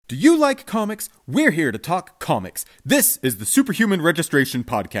Do you like comics? We're here to talk comics. This is the Superhuman Registration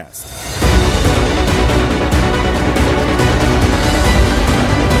Podcast.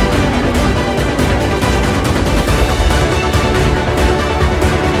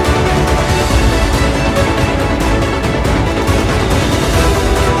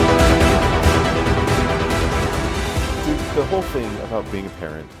 The whole thing about being a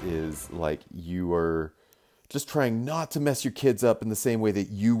parent is like you are just trying not to mess your kids up in the same way that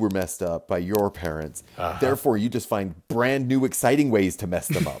you were messed up by your parents. Therefore, you just find brand new, exciting ways to mess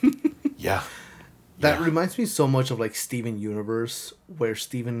them up. Yeah. That reminds me so much of like Steven Universe, where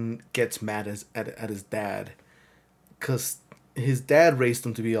Steven gets mad at his dad because his dad raised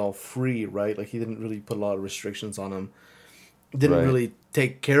him to be all free, right? Like he didn't really put a lot of restrictions on him. Didn't really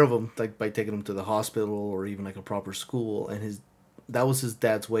take care of him like by taking him to the hospital or even like a proper school, and that was his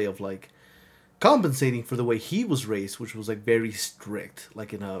dad's way of like compensating for the way he was raised, which was like very strict,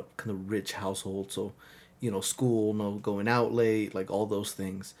 like in a kind of rich household. So, you know, school, no going out late, like all those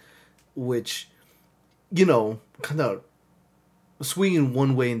things, which, you know, kind of swinging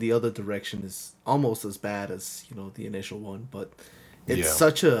one way in the other direction is almost as bad as, you know, the initial one. But it's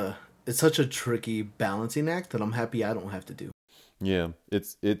such a tricky balancing act that I'm happy I don't have to do. Yeah,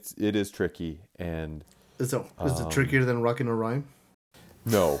 it is tricky, and Is it trickier than rocking a rhyme?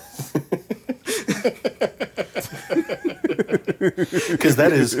 no. Because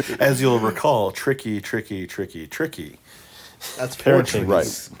that is, as you'll recall, tricky. That's Parenting, right?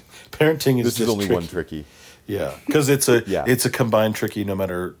 Parenting is This just is only tricky. one tricky. Yeah, because it's a combined tricky no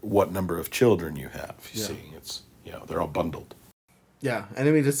matter what number of children you have. You see, it's they're all bundled. Yeah, and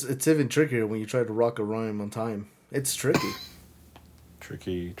I mean it's even trickier when you try to rock a rhyme on time. It's tricky.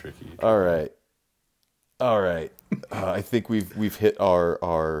 Tricky. All right. I think we've hit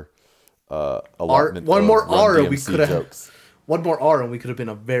our allotment. One more Run R, and we DMC could have jokes. one more R, and we could have been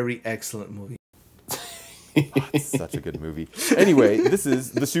a very excellent movie. It's such a good movie. Anyway, this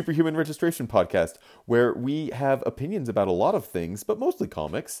is the Superhuman Registration Podcast, where we have opinions about a lot of things, but mostly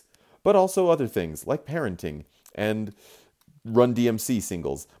comics, but also other things like parenting and Run DMC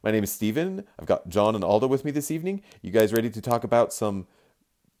singles. My name is Steven. I've got John and Aldo with me this evening. You guys ready to talk about some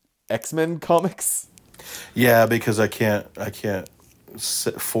X-Men comics? Yeah, because I can't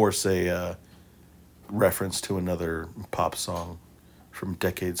force a reference to another pop song from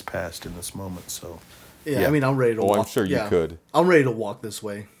decades past in this moment. So Yeah, I mean I'm ready to walk. I'm sure you could. I'm ready to walk this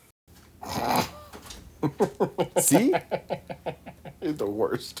way. See? You're the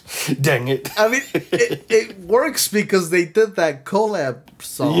worst. Dang it. I mean it works because they did that collab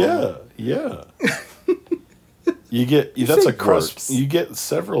song. Yeah. You get that's a cross. works. You get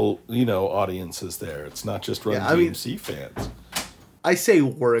several audiences there. It's not just Run DMC fans. I say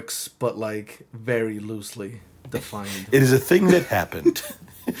works, but like very loosely defined. It is a thing that happened.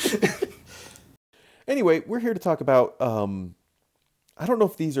 Anyway, we're here to talk about, I don't know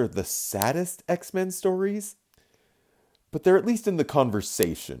if these are the saddest X-Men stories, but they're at least in the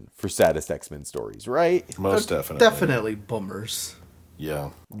conversation for saddest X-Men stories, right? Most definitely. Definitely bummers.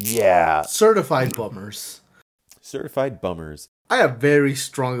 Yeah. Yeah. Certified bummers. Certified bummers. I have very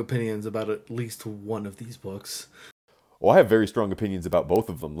strong opinions about at least one of these books. Well, I have very strong opinions about both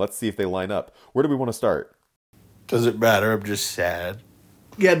of them. Let's see if they line up. Where do we want to start? Does it matter? I'm just sad.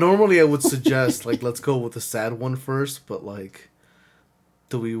 Yeah, normally I would suggest, like, let's go with the sad one first, but, like,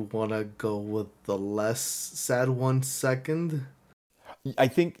 do we want to go with the less sad one second? I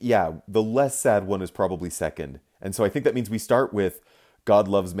think, the less sad one is probably second. And so I think that means we start with God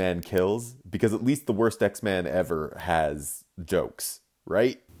Loves, Man Kills, because at least the worst X-Man ever has jokes,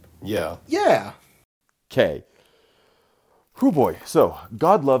 right? Yeah. Yeah. Okay. Whew boy. So,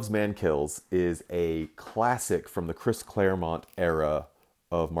 God Loves, Man Kills is a classic from the Chris Claremont era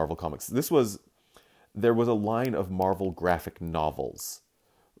of Marvel Comics. There was a line of Marvel graphic novels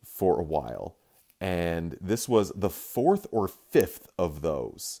for a while, and this was the fourth or fifth of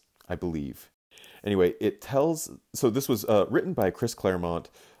those, I believe. Anyway, this was written by Chris Claremont,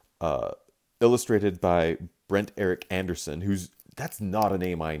 illustrated by Brent Eric Anderson, that's not a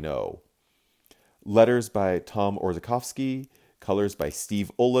name I know. Letters by Tom Orzechowski, colors by Steve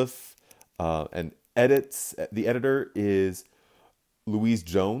Oliff, and the editor is Louise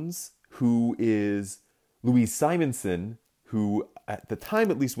Jones, who is Louise Simonson, who at the time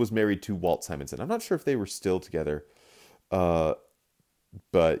at least was married to Walt Simonson. I'm not sure if they were still together.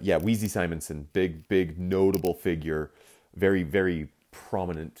 But yeah, Weezy Simonson, big notable figure, very, very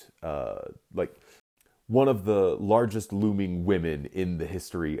prominent, like one of the largest looming women in the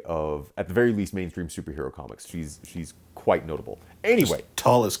history of, at the very least, mainstream superhero comics. She's quite notable. Anyway. Just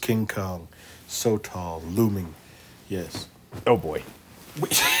tall as King Kong. So tall, looming. Yes. Oh boy.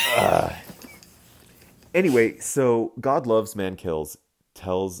 Anyway, so God Loves, Man Kills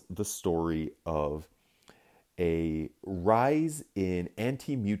tells the story of a rise in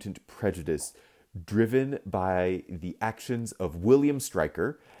anti-mutant prejudice driven by the actions of William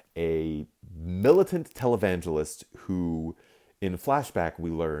Stryker, a militant televangelist who, in flashback, we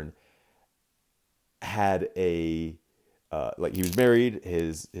learn, had a like he was married,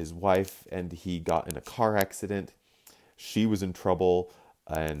 his wife and he got in a car accident. She was in trouble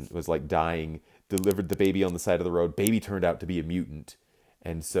and was like dying. Delivered the baby on the side of the road. Baby turned out to be a mutant,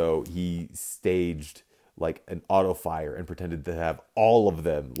 and so he staged like an auto fire and pretended to have all of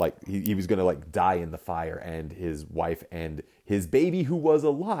them. Like he was gonna like die in the fire, and his wife and his baby who was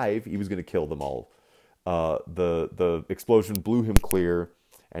alive, he was gonna kill them all. The explosion blew him clear,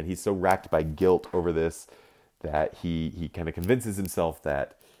 and he's so racked by guilt over this that he kind of convinces himself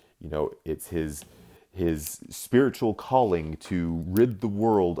that, you know, it's his spiritual calling to rid the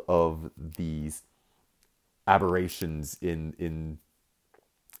world of these aberrations in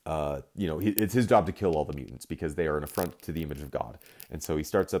you know, it's his job to kill all the mutants because they are an affront to the image of God. And so he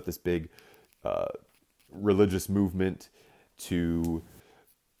starts up this big religious movement to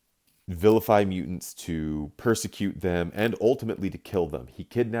vilify mutants, to persecute them, and ultimately to kill them. He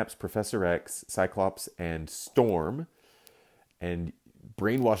kidnaps Professor X, Cyclops, and Storm, and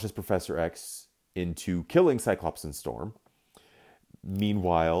brainwashes Professor X into killing Cyclops and Storm.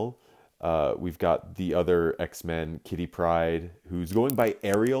 Meanwhile, we've got the other X-Men, Kitty Pryde, who's going by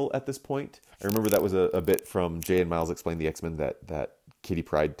Ariel at this point. I remember that was a bit from Jay and Miles Explain the X-Men, that Kitty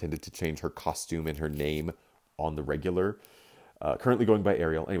Pryde tended to change her costume and her name on the regular. Currently going by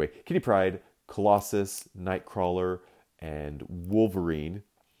Ariel. Anyway, Kitty Pryde, Colossus, Nightcrawler, and Wolverine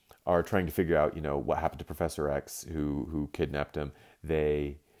are trying to figure out, you know, what happened to Professor X, who kidnapped him.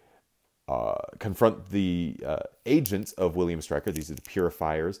 They confront the agents of William Stryker. These are the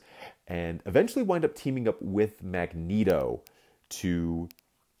Purifiers, and eventually wind up teaming up with Magneto to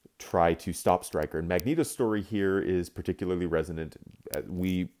try to stop Stryker. And Magneto's story here is particularly resonant.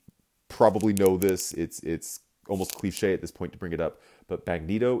 We probably know this. It's almost cliche at this point to bring it up, but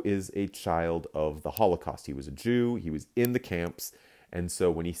Magneto is a child of the Holocaust. He was a Jew. He was in the camps, and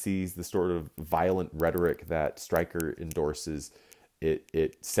so when he sees the sort of violent rhetoric that Stryker endorses,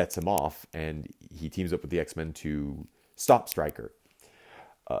 it sets him off, and he teams up with the X-Men to stop Stryker.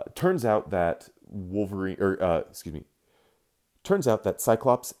 Turns out that Turns out that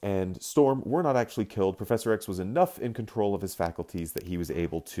Cyclops and Storm were not actually killed. Professor X was enough in control of his faculties that he was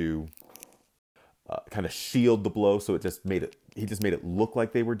able to kind of shield the blow, so he just made it look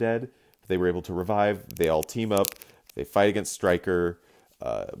like they were dead. They were able to revive. They all team up. They fight against Stryker.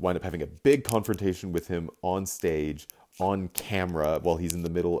 Wind up having a big confrontation with him on stage, on camera, while he's in the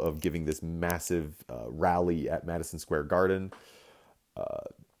middle of giving this massive rally at Madison Square Garden.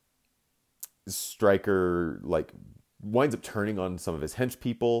 Stryker winds up turning on some of his hench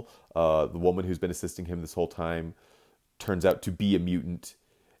people. The woman who's been assisting him this whole time turns out to be a mutant,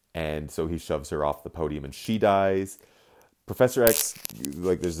 and so he shoves her off the podium and she dies. Professor X,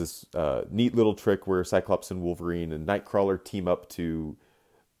 there's this neat little trick where Cyclops and Wolverine and Nightcrawler team up to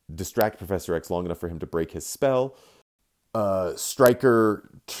distract Professor X long enough for him to break his spell. Stryker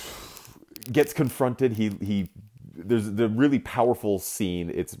gets confronted. There's the really powerful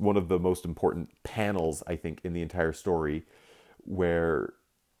scene. It's one of the most important panels, I think, in the entire story, where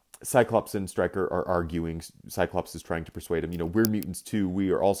Cyclops and Stryker are arguing. Cyclops is trying to persuade him, we're mutants too.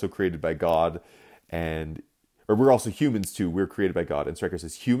 We are also created by God, or we're also humans too. We're created by God. And Stryker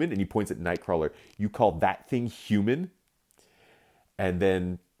says, human? And he points at Nightcrawler. You call that thing human? And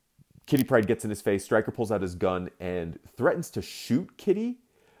then Kitty Pryde gets in his face. Stryker pulls out his gun and threatens to shoot Kitty,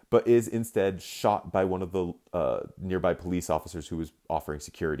 but is instead shot by one of the nearby police officers who was offering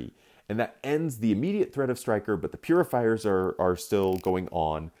security. And that ends the immediate threat of Stryker, but the Purifiers are still going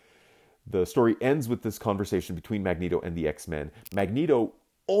on. The story ends with this conversation between Magneto and the X-Men. Magneto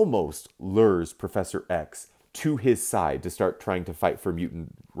almost lures Professor X to his side to start trying to fight for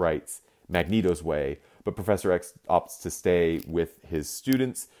mutant rights Magneto's way, but Professor X opts to stay with his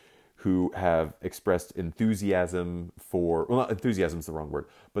students, who have expressed enthusiasm for, well, not enthusiasm is the wrong word,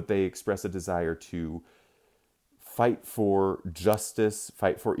 but they express a desire to fight for justice,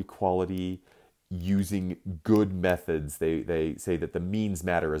 fight for equality, using good methods. They say that the means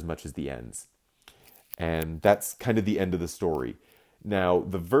matter as much as the ends. And that's kind of the end of the story. Now,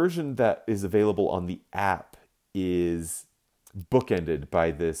 the version that is available on the app is bookended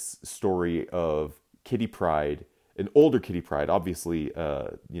by this story of Kitty Pryde, an older Kitty Pryde, obviously,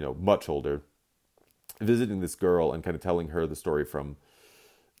 much older, visiting this girl and kind of telling her the story from,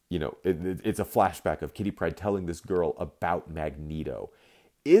 it's a flashback of Kitty Pryde telling this girl about Magneto.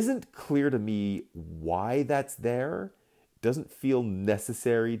 isn't clear to me why that's there. Doesn't feel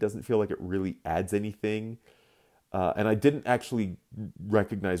necessary. Doesn't feel like it really adds anything. And I didn't actually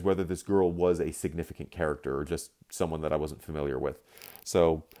recognize whether this girl was a significant character or just someone that I wasn't familiar with.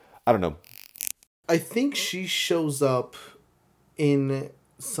 So, I don't know. I think she shows up in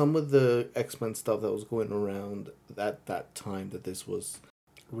some of the X-Men stuff that was going around at that time that this was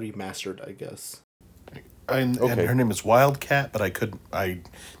remastered, I guess. And her name is Wildcat, but that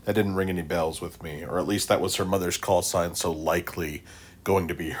didn't ring any bells with me, or at least that was her mother's call sign, so likely going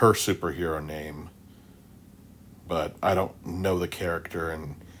to be her superhero name. But I don't know the character,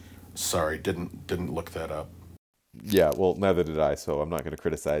 and sorry, didn't look that up. Yeah, well, neither did I, so I'm not going to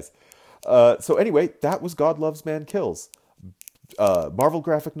criticize. So anyway, that was God Loves, Man Kills. Marvel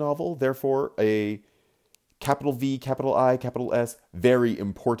graphic novel, therefore a capital V, capital I, capital S, very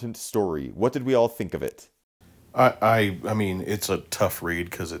important story. What did we all think of it? I mean, it's a tough read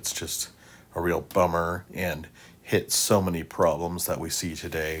because it's just a real bummer and hits so many problems that we see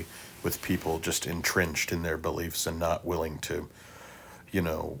today with people just entrenched in their beliefs and not willing to,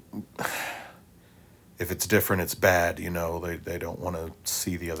 if it's different, it's bad, they don't want to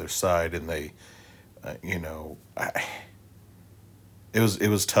see the other side, and they, it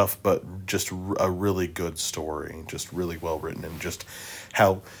was tough, but just a really good story, just really well written, and just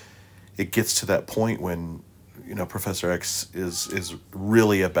how it gets to that point when, Professor X is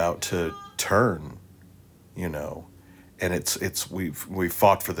really about to turn, and we've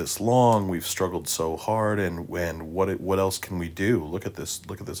fought for this long, we've struggled so hard, and what else can we do? Look at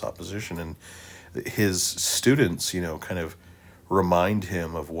this opposition, and his students, kind of remind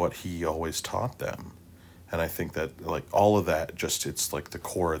him of what he always taught them. And I think that, like, all of that, it's like the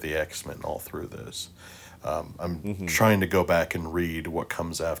core of the X-Men all through this. I'm trying to go back and read what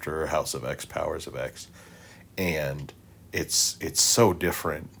comes after House of X, Powers of X, and it's so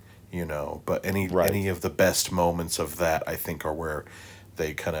different, but any of the best moments of that, I think, are where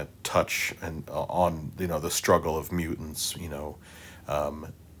they kind of touch on the struggle of mutants,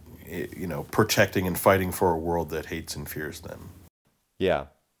 protecting and fighting for a world that hates and fears them. Yeah.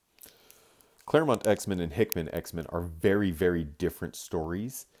 Claremont X-Men and Hickman X-Men are very, very different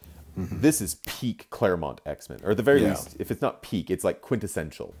stories. Mm-hmm. This is peak Claremont X-Men, or at the very least, if it's not peak, it's like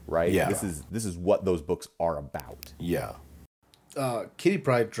quintessential, right? Yeah. This is what those books are about. Yeah. Kitty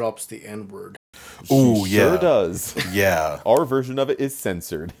Pryde drops the N-word. Oh, yeah. Sure does. Yeah. Our version of it is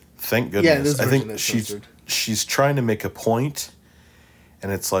censored. Thank goodness. Yeah, I think she's trying to make a point,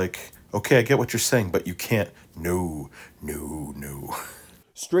 and it's like, okay, I get what you're saying, but you can't. No.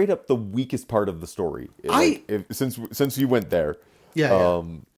 Straight up the weakest part of the story. Since you went there,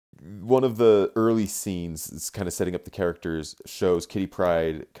 one of the early scenes is kind of setting up the characters, shows Kitty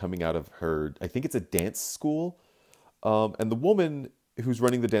Pryde coming out of her, I think it's a dance school, and the woman who's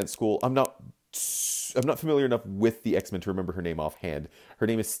running the dance school, I'm not familiar enough with the X-Men to remember her name offhand. Her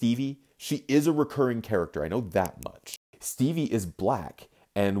name is Stevie. She is a recurring character, I know that much. Stevie is black,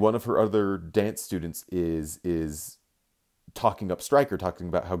 and one of her other dance students is talking up Stryker, talking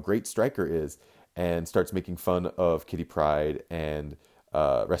about how great Stryker is, and starts making fun of Kitty Pryde and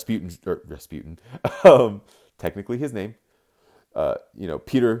Rasputin, technically his name.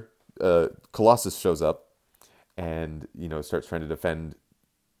 Peter Colossus shows up and starts trying to defend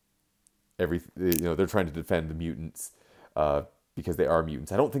they're trying to defend the mutants because they are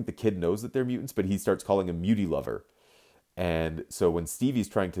mutants. I don't think the kid knows that they're mutants, but he starts calling him Mutie Lover. And so when Stevie's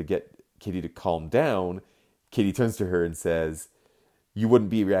trying to get Kitty to calm down, Kitty turns to her and says, "You wouldn't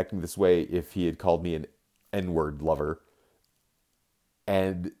be reacting this way if he had called me an N-word lover."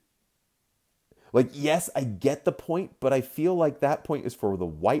 And, yes, I get the point, but I feel like that point is for the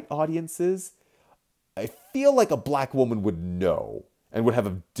white audiences. I feel like a black woman would know and would have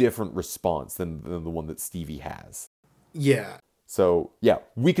a different response than the one that Stevie has. Yeah. So, yeah,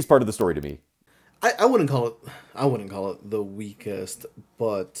 weakest part of the story to me. I wouldn't call it the weakest,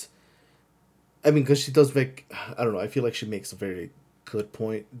 but I mean, because she does make, I don't know, I feel like she makes a very good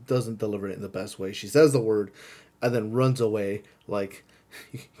point, doesn't deliver it in the best way. She says the word and then runs away, like,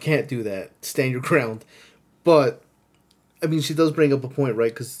 you can't do that, stand your ground. But, I mean, she does bring up a point,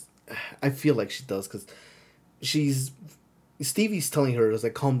 right? Because I feel like she does, because Stevie's telling her, it's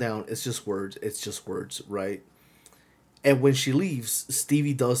like, calm down, it's just words, right? And when she leaves,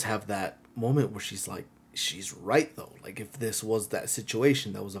 Stevie does have that moment where she's like, she's right though. Like, if this was that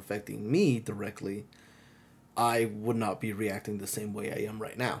situation that was affecting me directly, I would not be reacting the same way I am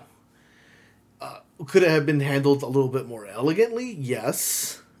right now. Could it have been handled a little bit more elegantly?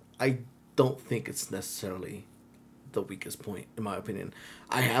 Yes. I don't think it's necessarily the weakest point, in my opinion.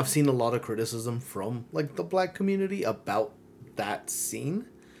 I have seen a lot of criticism from, like, the black community about that scene.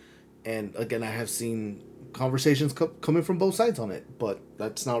 And again, I have seen conversations coming from both sides on it, but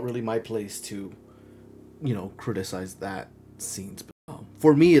that's not really my place to, criticize that scenes.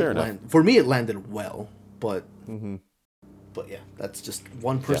 For me, it landed well, but but yeah, that's just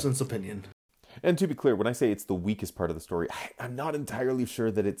one person's opinion. And to be clear, when I say it's the weakest part of the story, I'm not entirely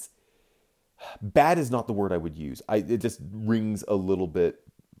sure that it's bad. Is not the word I would use. It just rings a little bit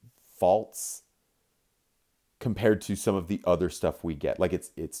false compared to some of the other stuff we get. Like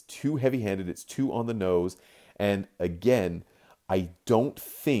it's too heavy-handed, it's too on the nose. And again, I don't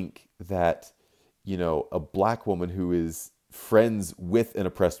think that, a black woman who is friends with an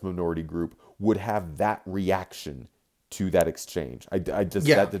oppressed minority group would have that reaction to that exchange. That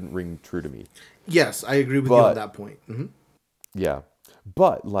didn't ring true to me. Yes, I agree with you on that point. Mm-hmm. Yeah.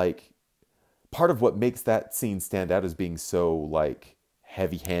 But part of what makes that scene stand out as being so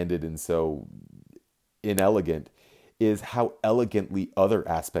heavy-handed and so inelegant is how elegantly other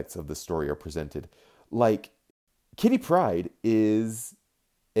aspects of the story are presented. Kitty Pryde is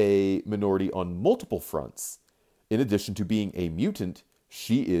a minority on multiple fronts. In addition to being a mutant,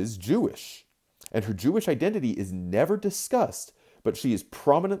 she is Jewish. And her Jewish identity is never discussed, but she is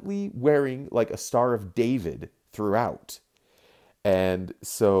prominently wearing a Star of David throughout. And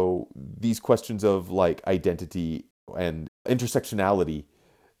so these questions of identity and intersectionality,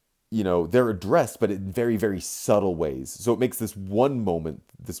 they're addressed, but in very, very subtle ways. So it makes this one moment,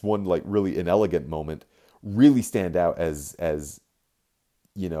 this one really inelegant moment, really stand out as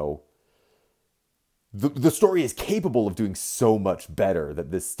the story is capable of doing so much better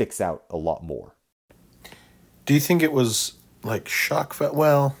that this sticks out a lot more. Do you think it was shock value?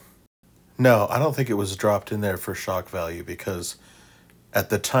 Well, no, I don't think it was dropped in there for shock value, because at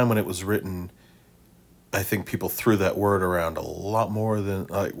the time when it was written, I think people threw that word around a lot more than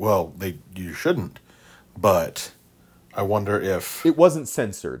you shouldn't. But I wonder if it wasn't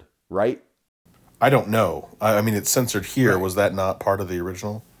censored, right? I don't know. I mean, it's censored here. Right. Was that not part of the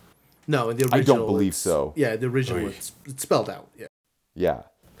original? No, in the original, I don't believe so. Yeah, the original, it's spelled out. Yeah. Yeah.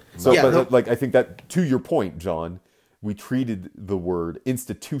 So, I think that, to your point, John, we treated the word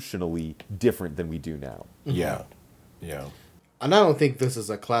institutionally different than we do now. Yeah. Yeah. And I don't think this is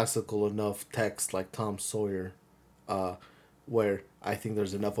a classical enough text like Tom Sawyer, where I think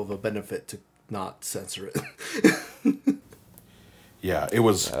there's enough of a benefit to not censor it. Yeah, it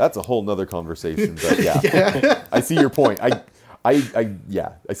was. Yeah, that's a whole nother conversation, but yeah. I see your point. I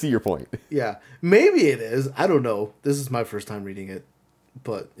see your point. Yeah, maybe it is. I don't know. This is my first time reading it,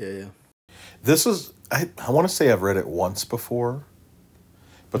 but yeah. This is. I want to say I've read it once before,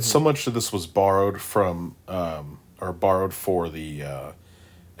 but so much of this was borrowed from. Or borrowed for the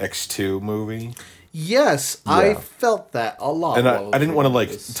X2 movie. Yes, yeah. I felt that a lot. And I didn't want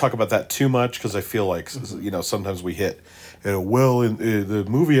to talk about that too much, because I feel like sometimes we hit in the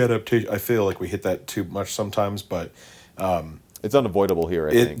movie adaptation. I feel like we hit that too much sometimes, but it's unavoidable here.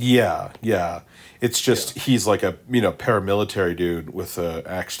 I think. Yeah. It's just he's like a paramilitary dude with an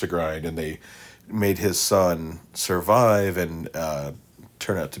axe to grind, and they made his son survive and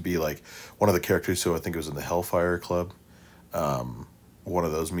turn out to be one of the characters who I think was in the Hellfire Club. One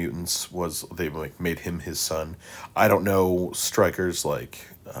of those mutants they made him his son. I don't know Stryker's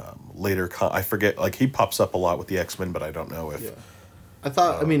later. I forget. He pops up a lot with the X-Men, but I don't know if. Yeah. I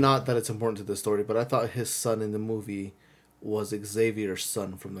thought. not that it's important to the story, but I thought his son in the movie was Xavier's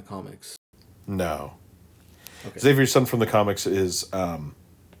son from the comics. No. Okay. Xavier's son from the comics is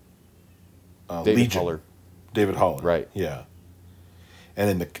David Haller. David Haller. Right. Yeah. And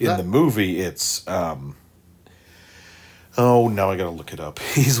in the movie, it's now I gotta look it up.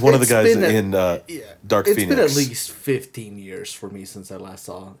 He's one of the guys in Dark Phoenix. It's been at least 15 years for me since I last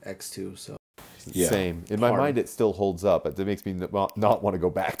saw X2. So same. In my mind, it still holds up. It makes me not want to go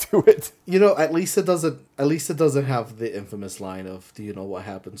back to it. At least it doesn't. At least it doesn't have the infamous line of, "Do you know what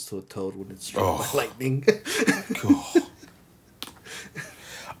happens to a toad when it's struck by lightning?"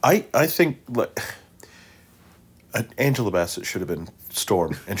 I think Angela Bassett should have been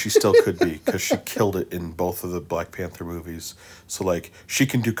Storm, and she still could be, because she killed it in both of the Black Panther movies. So she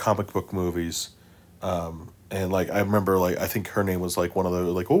can do comic book movies, and I remember I think her name was one of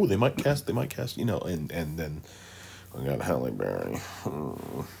the they might cast, and then we got Halle Berry.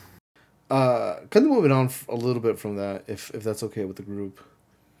 Kind of moving on a little bit from that, if that's okay with the group.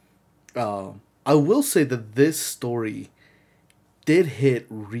 I will say that this story did hit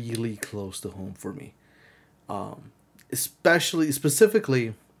really close to home for me.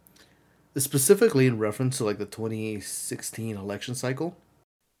 Specifically in reference to the 2016 election cycle.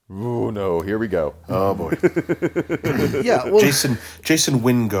 Oh no, here we go. Oh boy. Yeah, well, Jason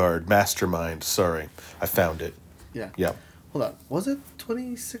Wingard, mastermind. Sorry, I found it. Yeah. Yeah. Hold on. Was it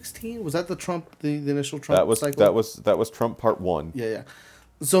 2016? Was that the Trump, the initial Trump That was cycle? that was Trump part 1. Yeah, yeah.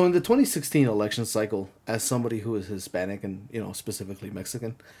 So in the 2016 election cycle, as somebody who is Hispanic and specifically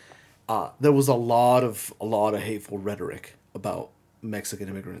Mexican, there was a lot of hateful rhetoric about Mexican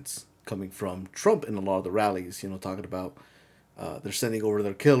immigrants coming from Trump in a lot of the rallies. Talking about they're sending over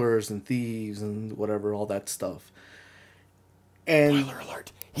their killers and thieves and whatever, all that stuff. And Spoiler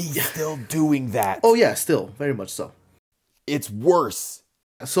alert. He's still doing that. oh yeah, still very much so. It's worse.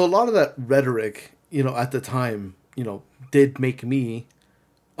 So a lot of that rhetoric, at the time, did make me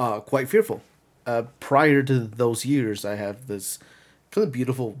quite fearful. Prior to those years, I have this kind of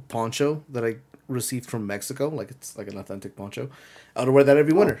beautiful poncho that I received from Mexico. Like it's like an authentic poncho. I would wear that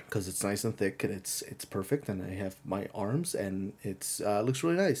every winter because it's nice and thick and it's perfect. And I have my arms and it's looks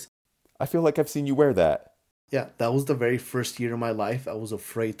really nice. I feel like I've seen you wear that. Yeah, that was the very first year of my life. I was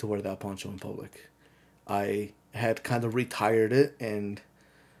afraid to wear that poncho in public. I had kind of retired it, and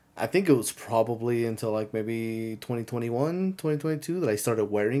I think it was probably until like maybe 2021, 2022 that I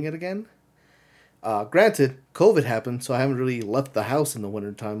started wearing it again. Granted, COVID happened, so I haven't really left the house in the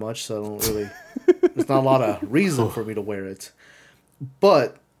wintertime much, so I don't really... there's not a lot of reason for me to wear it.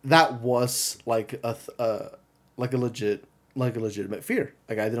 But that was like a legitimate fear.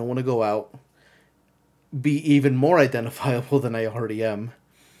 Like I didn't want to go out, be even more identifiable than I already am,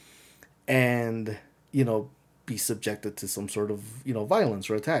 and be subjected to some sort of violence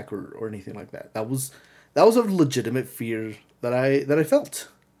or attack or anything like that. That was a legitimate fear that I felt,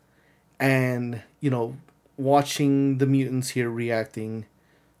 and watching the mutants here reacting,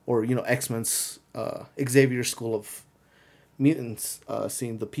 or X-Men's Xavier's School of Mutants,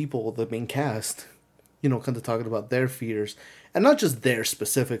 seeing the people, the main cast, kind of talking about their fears. And not just there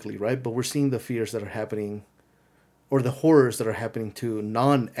specifically, right? But we're seeing the fears that are happening, or the horrors that are happening to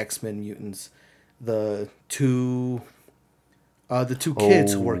non-X-Men mutants. The two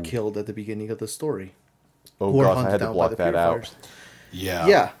kids who were killed at the beginning of the story. Oh who were gosh, I hunted had to down by block the that out. purifiers.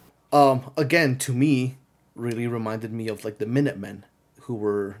 Yeah. Yeah. Again, to me, really reminded me of like the Minutemen, who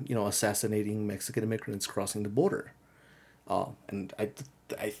were assassinating Mexican immigrants crossing the border. And I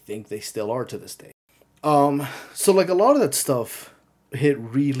think they still are to this day. So like a lot of that stuff hit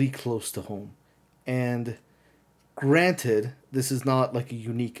really close to home. And granted, this is not like a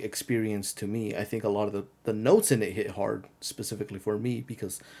unique experience to me. I think a lot of the notes in it hit hard, specifically for me,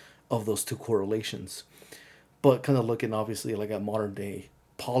 because of those two correlations. But kind of looking obviously like at modern day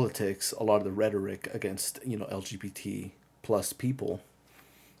politics, a lot of the rhetoric against, LGBT plus people,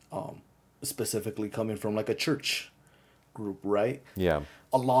 specifically coming from like a church group, right? Yeah.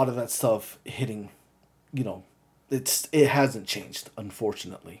 A lot of that stuff hitting, it hasn't changed,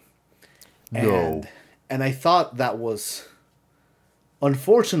 unfortunately. No. And I thought that was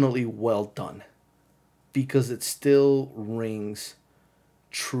unfortunately well done, because it still rings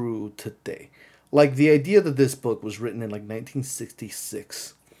true today. Like the idea that this book was written in like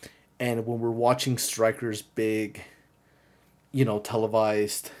 1966, and when we're watching Stryker's big,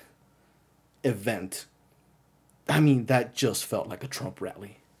 televised event, I mean, that just felt like a Trump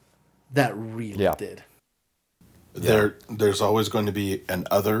rally. That really did. There's always going to be an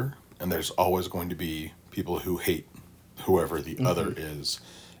other, and there's always going to be people who hate whoever the other is,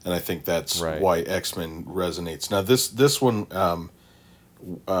 and I think that's why X-Men resonates. Now this one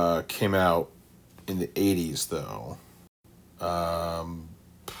came out in the 80s though.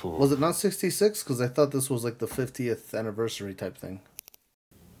 Was it not 66? Because I thought this was like the 50th anniversary type thing.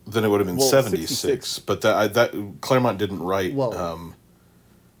 Then it would have been 76, 66. but that Claremont didn't write. Well,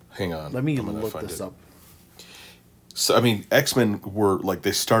 hang on, let me look this up. So I mean, X-Men were like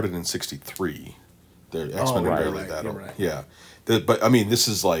they started in 63. They're X-Men are barely that old. Right. Yeah, but I mean, this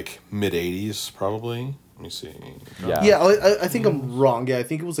is like mid 80s probably. Let me see. Yeah, I think I'm wrong. Yeah, I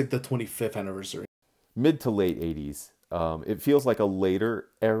think it was like the 25th anniversary. Mid to late 80s. It feels like a later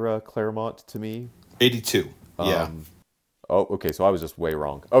era Claremont to me. 82. Yeah. Oh, okay. So I was just way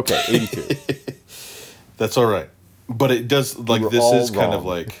wrong. Okay, 82. That's all right. But it does like this is wrong. kind of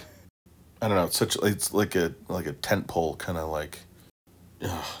like I don't know. It's like a tent pole kind of like.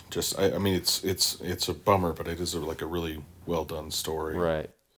 I mean it's a bummer, but it is like a really well done story. Right.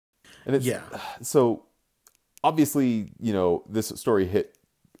 And it's so obviously this story hit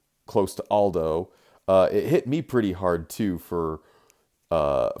close to Aldo. It hit me pretty hard too from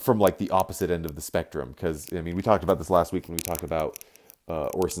like the opposite end of the spectrum, because I mean we talked about this last week when we talked about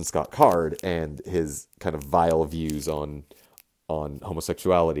Orson Scott Card and his kind of vile views on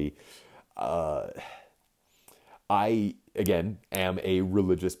homosexuality. I again am a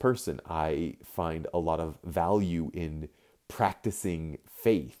religious person. I find a lot of value in practicing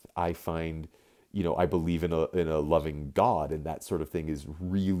faith. I find I believe in a loving God, and that sort of thing is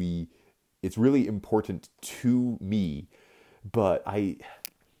really, it's really important to me. But I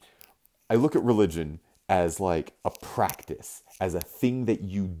look at religion as like a practice, as a thing that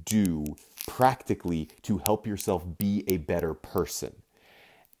you do practically to help yourself be a better person.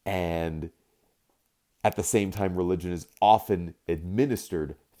 And at the same time, religion is often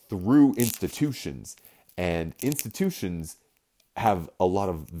administered through institutions, and institutions have a lot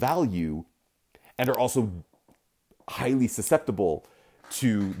of value and are also highly susceptible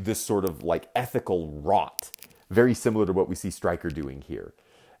to this sort of like ethical rot, very similar to what we see Stryker doing here.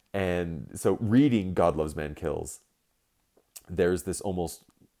 And so reading God Loves Man Kills, there's this almost,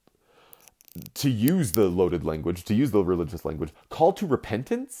 to use the loaded language, to use the religious language, call to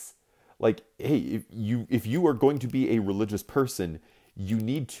repentance. Like, hey, if you are going to be a religious person, you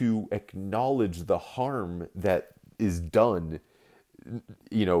need to acknowledge the harm that is done,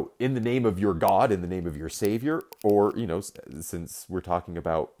 in the name of your God, in the name of your Savior, or, since we're talking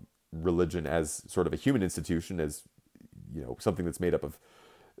about religion as sort of a human institution, as, something that's made up of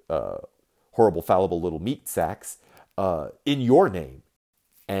horrible, fallible little meat sacks, in your name.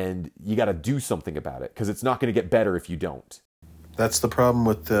 And you got to do something about it, because it's not going to get better if you don't. That's the problem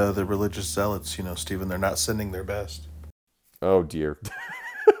with the religious zealots, Stephen. They're not sending their best. Oh, dear.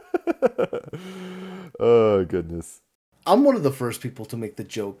 Oh, goodness. I'm one of the first people to make the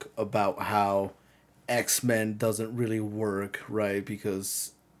joke about how X-Men doesn't really work, right?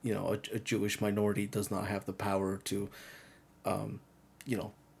 Because, a Jewish minority does not have the power to,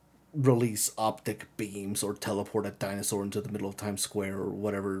 release optic beams or teleport a dinosaur into the middle of Times Square or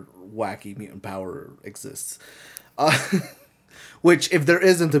whatever wacky mutant power exists. Which, if there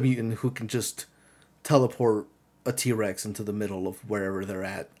isn't a mutant who can just teleport a T-Rex into the middle of wherever they're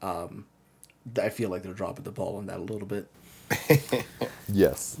at, I feel like they're dropping the ball on that a little bit.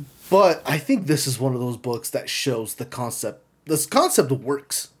 Yes. But I think this is one of those books that shows the concept. This concept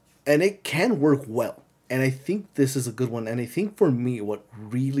works, and it can work well. And I think this is a good one. And I think for me, what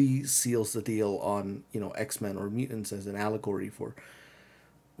really seals the deal on, X-Men or mutants as an allegory for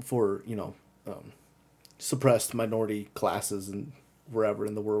suppressed minority classes and wherever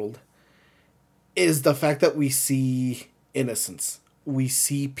in the world, is the fact that we see innocence. We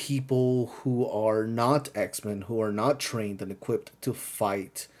see people who are not X-Men, who are not trained and equipped to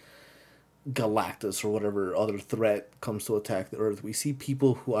fight Galactus or whatever other threat comes to attack the Earth. We see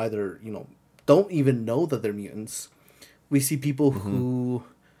people who either, don't even know that they're mutants. We see people who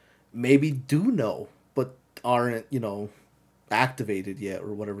maybe do know, but aren't, activated yet,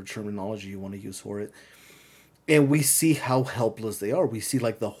 or whatever terminology you want to use for it. And we see how helpless they are. We see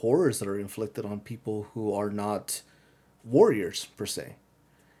like the horrors that are inflicted on people who are not warriors per se.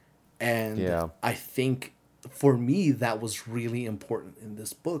 And yeah. I think for me that was really important in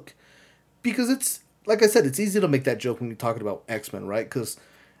this book, because it's, like I said, it's easy to make that joke when you're talking about X-Men, right? Because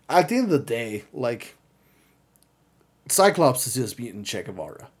at the end of the day, like, Cyclops is just mutant Che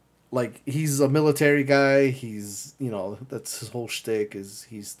Guevara. Like, he's a military guy. He's, that's his whole shtick, is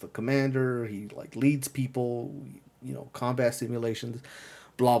he's the commander. He, like, leads people, combat simulations,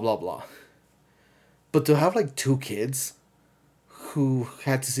 blah, blah, blah. But to have, like, two kids who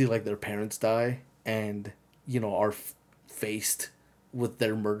had to see, like, their parents die and, are faced with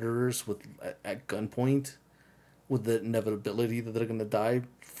their murderers at gunpoint, with the inevitability that they're going to die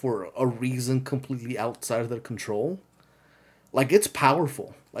for a reason completely outside of their control. Like, it's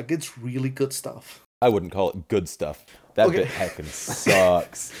powerful. Like, it's really good stuff. I wouldn't call it good stuff. That bit heckin'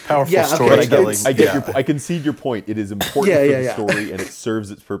 sucks. Powerful Yeah, okay. storytelling. I concede your point. It is important for the story, and it serves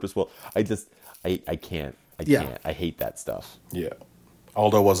its purpose well. I can't. I hate that stuff. Yeah.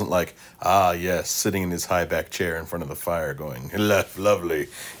 Aldo wasn't like, yes, sitting in his high back chair in front of the fire going, lovely,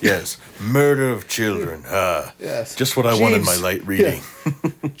 yes, murder of children, yes, just what I want in my light reading.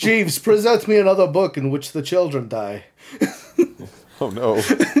 Yeah. Jeeves, present me another book in which the children die. Oh no,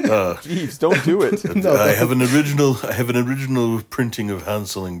 Jeeves, don't do it. No. I have an original printing of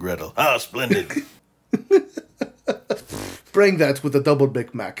Hansel and Gretel. Splendid. Bring that with a double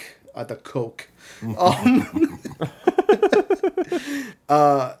Big Mac at a Coke.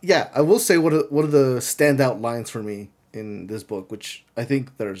 I will say one of the standout lines for me in this book, which I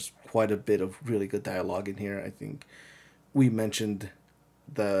think there's quite a bit of really good dialogue in here. I think we mentioned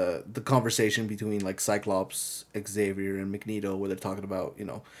the conversation between like Cyclops, Xavier, and Magneto, where they're talking about,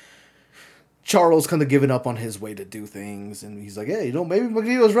 Charles kind of giving up on his way to do things, and he's like, hey, maybe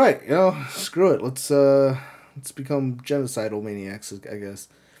Magneto's right, screw it, let's become genocidal maniacs, I guess.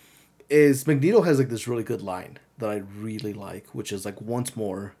 Is Magneto has like this really good line that I really like, which is like, once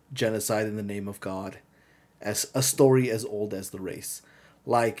more, genocide in the name of God, as a story as old as the race.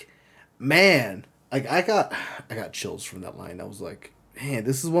 Like, man, like I got chills from that line. I was like, man,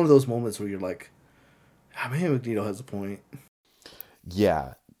 this is one of those moments where you're like, ah, man, Magneto has a point.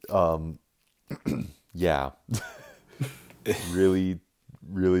 Yeah. Yeah. Really,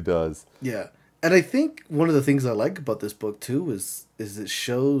 really does. Yeah. And I think one of the things I like about this book too is it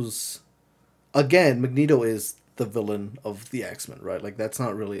shows, again, Magneto is the villain of the X-Men, right? Like that's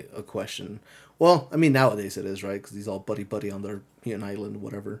not really a question. Well, I mean nowadays it is, right? Because he's all buddy buddy on their mutant island,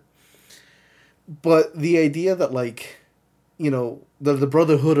 whatever. But the idea that like, the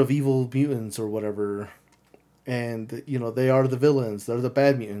Brotherhood of Evil Mutants or whatever, and they are the villains, they're the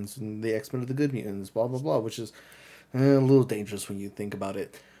bad mutants, and the X-Men are the good mutants, blah blah blah, which is a little dangerous when you think about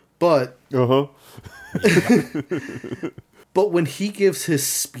it. But but when he gives his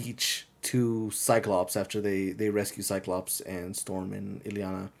speech to Cyclops after they rescue Cyclops and Storm and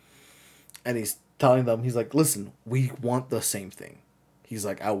Illyana, and he's telling them, he's like, listen, we want the same thing. He's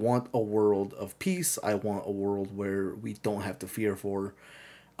like, I want a world of peace. I want a world where we don't have to fear for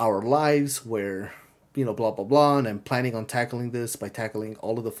our lives, where, blah, blah, blah. And I'm planning on tackling this by tackling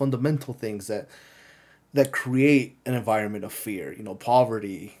all of the fundamental things that create an environment of fear,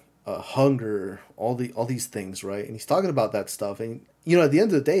 poverty, hunger, all these things, right? And he's talking about that stuff. And, at the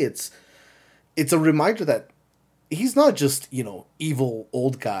end of the day, it's a reminder that he's not just, evil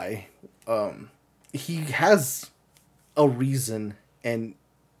old guy. He has a reason, and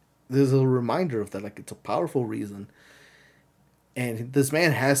there's a reminder of that. Like, it's a powerful reason. And this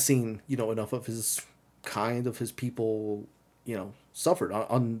man has seen, enough of his kind, of his people, suffered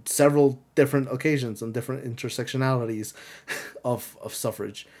on several different occasions, on different intersectionalities of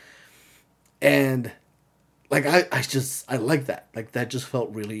suffrage. And like, I like that. Like, that just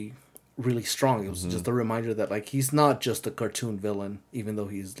felt really, really strong. It was just a reminder that like, he's not just a cartoon villain, even though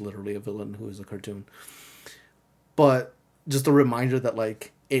he's literally a villain who is a cartoon, but just a reminder that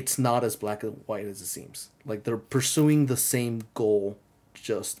like, it's not as black and white as it seems. Like, they're pursuing the same goal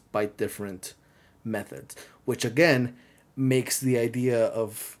just by different methods, which again makes the idea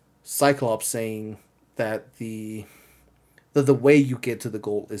of Cyclops saying that the way you get to the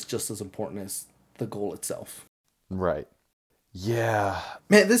goal is just as important as the goal itself. Right. Yeah.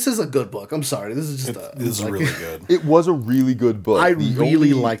 Man, this is a good book. I'm sorry. This is just this is really good. It was a really good book. I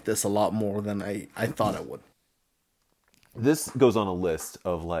really like this a lot more than I thought I would. This goes on a list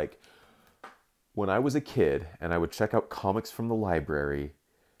of like, when I was a kid and I would check out comics from the library,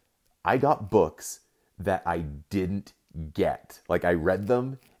 I got books that I didn't get. Like, I read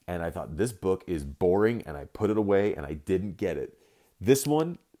them and I thought, this book is boring, and I put it away and I didn't get it. This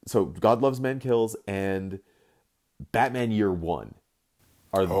one, so God Loves Man Kills and Batman Year One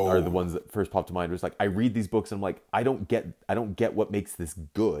are the ones that first popped to mind. It was like, I read these books and I'm like, I don't get what makes this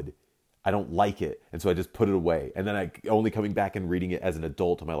good. I don't like it. And so I just put it away. And then I only coming back and reading it as an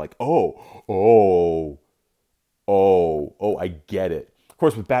adult, am I like, oh, I get it. Of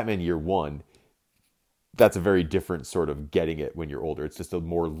course, with Batman Year One, that's a very different sort of getting it when you're older. It's just a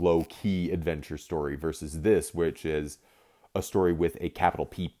more low-key adventure story versus this, which is a story with a capital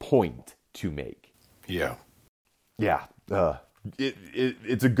P point to make. Yeah. Yeah.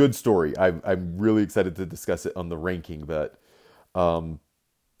 It's a good story. I'm really excited to discuss it on the ranking, but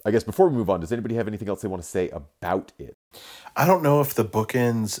I guess before we move on, does anybody have anything else they want to say about it? I don't know if the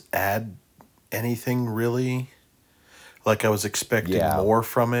bookends add anything really. Like, I was expecting more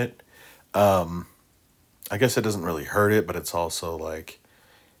from it. I guess it doesn't really hurt it, but it's also like,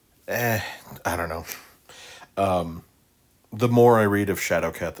 I don't know. The more I read of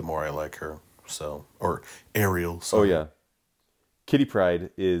Shadowcat, the more I like her. So, or Ariel. So. Oh yeah, Kitty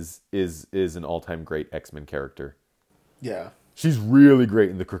Pryde is an all-time great X-Men character. Yeah. She's really great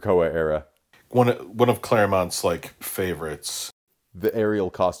in the Krakoa era. One of Claremont's like favorites. The Ariel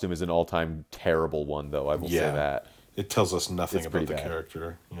costume is an all-time terrible one, though. I will say that. It tells us nothing about the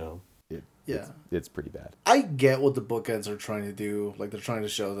character, It's pretty bad. I get what the bookends are trying to do. Like, they're trying to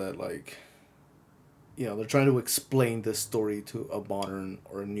show that, like, they're trying to explain this story to a modern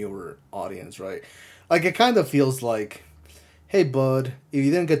or a newer audience, right? Like, it kind of feels like, hey, bud, if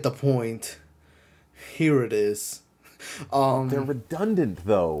you didn't get the point, here it is. They're redundant,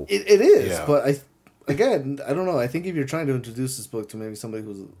 though. It is, but I don't know. I think if you're trying to introduce this book to maybe somebody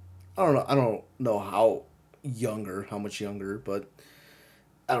who's, I don't know how much younger, but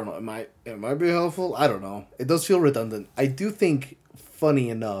I don't know. It might be helpful. I don't know. It does feel redundant. I do think, funny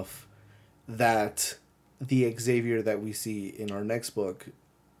enough, that the Xavier that we see in our next book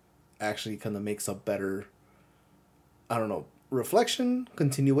actually kind of makes a better, I don't know, reflection,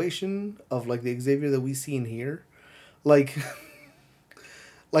 continuation of like the Xavier that we see in here. Like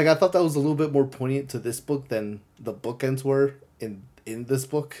I thought that was a little bit more poignant to this book than the bookends were in this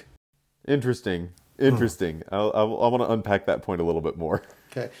book. Interesting. Interesting. I want to unpack that point a little bit more.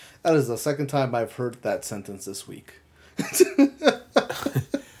 Okay, that is the second time I've heard that sentence this week.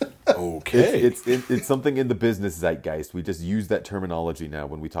 Okay. It's something in the business zeitgeist. We just use that terminology now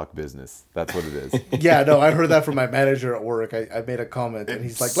when we talk business. That's what it is. Yeah, no, I heard that from my manager at work. I made a comment, and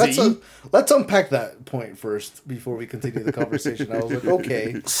he's like, let's unpack that point first before we continue the conversation." I was like,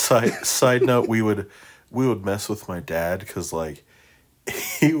 "Okay." Side note: we would mess with my dad because like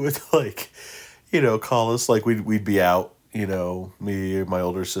he would like call us like we'd be out, me, my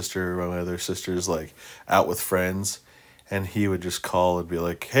older sister, my other sister's like out with friends, and he would just call and be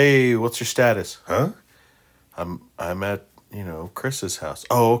like, "Hey, what's your status?" "Huh? I'm at Chris's house."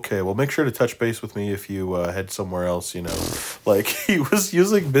 "Oh, okay. Well, make sure to touch base with me if you head somewhere else." Like he was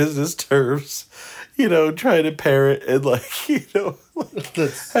using business terms, trying to parrot and like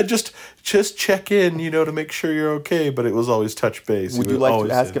and just check in, to make sure you're okay. But it was always touch base. Would you like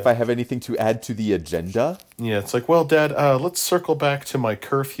to ask if I have anything to add to the agenda? Yeah, it's like, well, Dad, let's circle back to my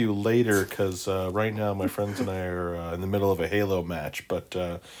curfew later because right now my friends and I are in the middle of a Halo match. But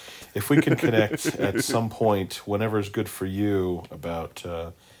if we can connect at some point, whenever's good for you, about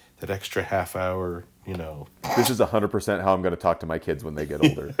that extra half hour, This is 100% how I'm going to talk to my kids when they get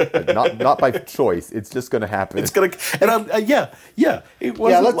older. Not by choice. It's just going to happen. It's gonna, and I'm yeah. It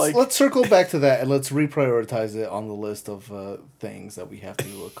wasn't Let's circle back to that and let's reprioritize it on the list of things that we have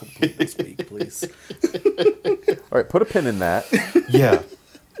to complete this week, please. All right, put a pin in that. Yeah.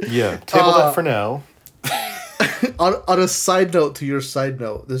 Table that for now. On a side note to your side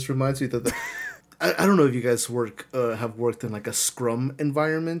note, this reminds me that I don't know if you guys have worked in like a Scrum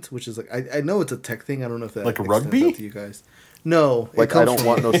environment, which is like I know it's a tech thing. I don't know if that like extends rugby out to you guys. No, Like I don't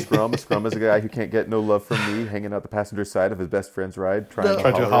want no Scrum. Scrum is a guy who can't get no love from me, hanging out the passenger side of his best friend's ride, trying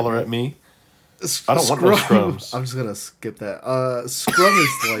to holler at me. I don't want no Scrums. I'm just gonna skip that. Scrum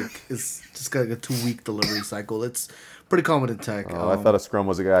is just got like a 2-week delivery cycle. It's pretty common in tech. Oh, I thought a Scrum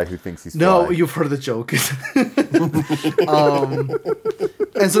was a guy who thinks he's no. fly. You've heard the joke.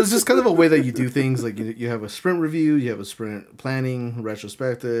 And so it's just kind of a way that you do things. Like you have a sprint review, you have a sprint planning,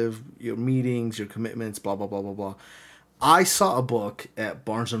 retrospective, your meetings, your commitments, blah blah blah blah blah. I saw a book at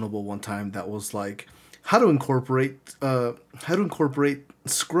Barnes and Noble one time that was like how to incorporate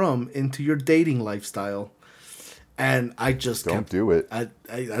Scrum into your dating lifestyle. And I just don't do it.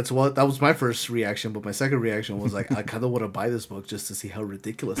 That was my first reaction, but my second reaction was like, I kind of want to buy this book just to see how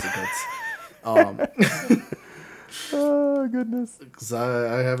ridiculous it gets. Oh goodness! Because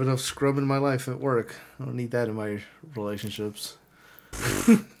I have enough Scrum in my life at work. I don't need that in my relationships.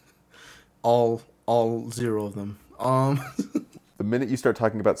 all 0 of them. The minute you start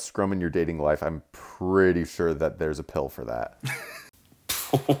talking about Scrum in your dating life, I'm pretty sure that there's a pill for that.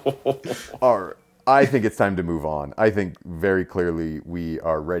 All right. I think it's time to move on. I think very clearly we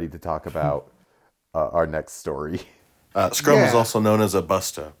are ready to talk about our next story. Scrum is also known as a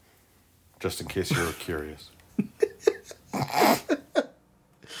busta, just in case you were curious.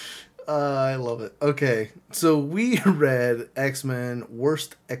 I love it. Okay, so we read X-Men,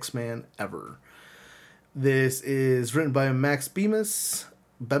 Worst X-Man Ever. This is written by Max Bemis,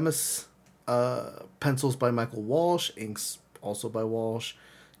 pencils by Michael Walsh, inks also by Walsh,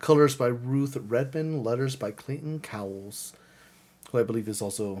 colors by Ruth Redman, letters by Clayton Cowles, who I believe is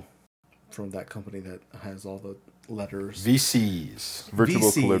also from that company that has all the letters. VCs.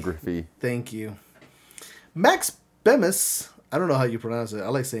 Virtual calligraphy. Thank you. Max Bemis, I don't know how you pronounce it. I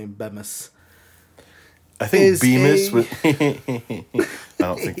like saying Bemis. I think Bemis I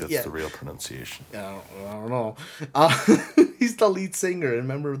don't think that's the real pronunciation. I don't know. He's the lead singer and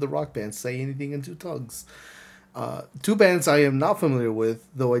member of the rock band Say Anything in Two Tongues. 2 bands I am not familiar with,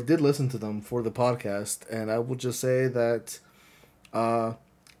 though I did listen to them for the podcast, and I will just say that I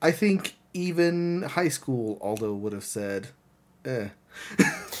think even high school Aldo would have said,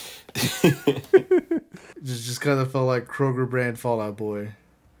 just kind of felt like Kroger brand Fall Out Boy.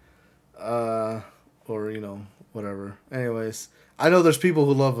 Or, whatever. Anyways, I know there's people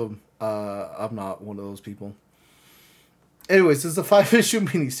who love him. I'm not one of those people. Anyways, it's a 5-issue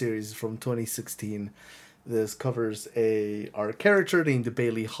miniseries from 2016. This covers our character named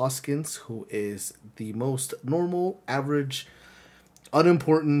Bailey Hoskins, who is the most normal, average,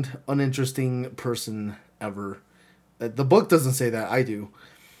 unimportant, uninteresting person ever. The book doesn't say that, I do.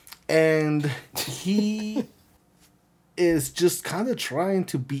 And he is just kind of trying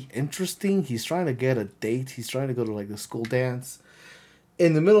to be interesting. He's trying to get a date. He's trying to go to like the school dance.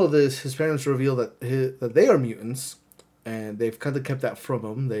 In the middle of this, his parents reveal that they are mutants, and they've kind of kept that from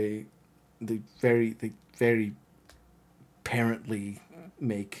him. They very parently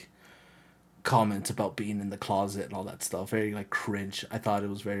make comments about being in the closet and all that stuff. Very like cringe. I thought it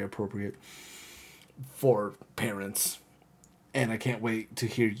was very appropriate for parents. And I can't wait to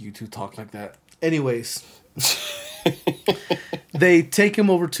hear you two talk like that. Anyways, they take him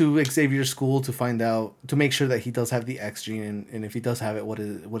over to Xavier's school to find out, to make sure that he does have the X gene, and if he does have it, what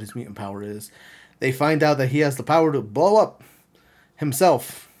his mutant power is. They find out that he has the power to blow up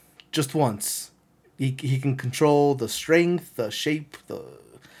himself just once. He can control the strength, the shape, the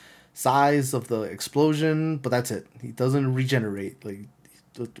size of the explosion, but that's it. He doesn't regenerate. Like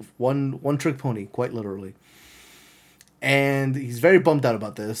one trick pony, quite literally. And he's very bummed out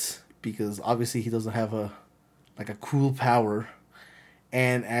about this because obviously he doesn't have a cool power.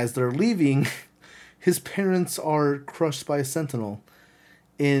 And as they're leaving, his parents are crushed by a sentinel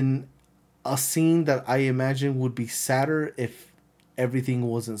in a scene that I imagine would be sadder if everything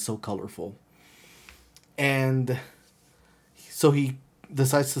wasn't so colorful. And so he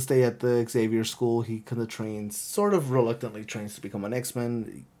decides to stay at the Xavier school. He kind of trains, sort of reluctantly trains to become an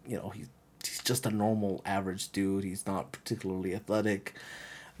X-Men. You know, he's just a normal average dude. He's not particularly athletic.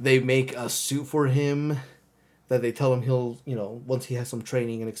 They make a suit for him that they tell him he'll, you know, once he has some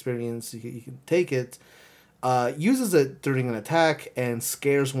training and experience, he can take it. Uses it during an attack and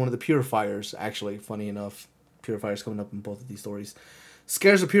scares one of the purifiers. Actually, funny enough, purifiers coming up in both of these stories.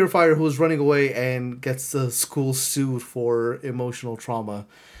 Scares a purifier who is running away and gets the school sued for emotional trauma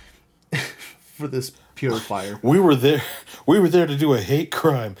for this purifier. We were there to do a hate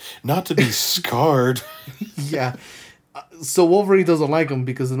crime, not to be scarred. Yeah. So Wolverine doesn't like him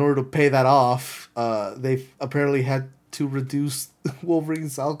because in order to pay that off, they've apparently had to reduce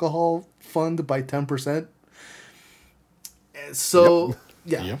Wolverine's alcohol fund by 10%. So,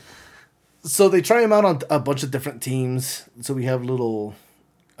 yeah. Yep. So they try him out on a bunch of different teams. So we have little,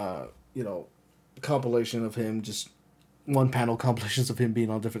 compilation of him, just one panel compilations of him being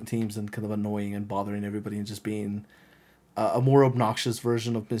on different teams and kind of annoying and bothering everybody and just being a more obnoxious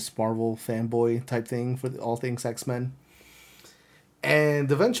version of Miss Marvel fanboy type thing for all things X-Men.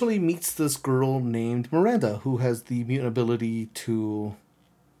 And eventually meets this girl named Miranda, who has the mutant ability to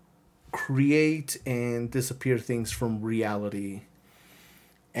create and disappear things from reality.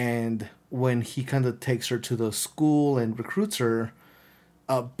 And when he kind of takes her to the school and recruits her,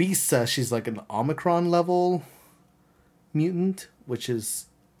 Beast says she's like an Omicron level mutant, which is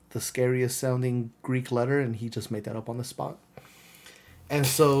the scariest sounding Greek letter, and he just made that up on the spot. And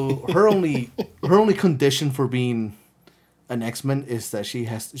so her only condition for being an X-Men is that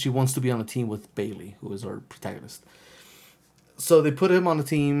she wants to be on a team with Bailey, who is our protagonist. So they put him on a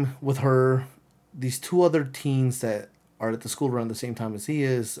team with her, these two other teens that are at the school around the same time as he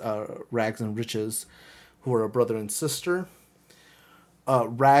is, Rags and Riches, who are a brother and sister.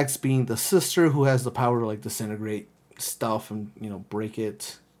 Rags being the sister who has the power to like disintegrate stuff and, you know, break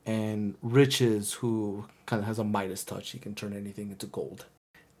it. And Riches, who kind of has a Midas touch. He can turn anything into gold.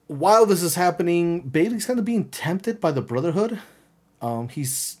 While this is happening, Bailey's kind of being tempted by the Brotherhood.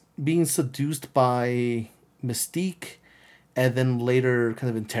 He's being seduced by Mystique and then later kind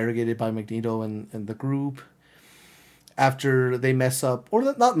of interrogated by Magneto and the group. After they mess up, or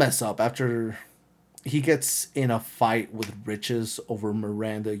not mess up, after he gets in a fight with Riches over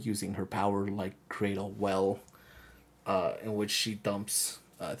Miranda using her power to like create a well in which she dumps,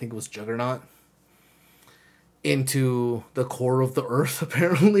 I think it was Juggernaut, into the core of the earth,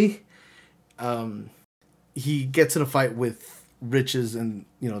 apparently. He gets in a fight with Riches and,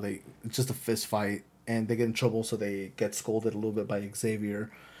 you know, it's just a fist fight and they get in trouble, so they get scolded a little bit by Xavier.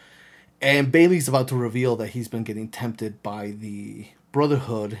 And Bailey's about to reveal that he's been getting tempted by the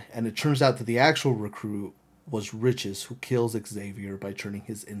Brotherhood, and it turns out that the actual recruit was Riches, who kills Xavier by turning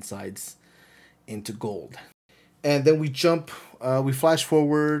his insides into gold. And then we flash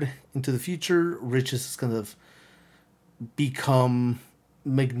forward into the future. Riches has kind of become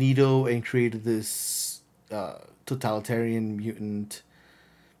Magneto and created this totalitarian mutant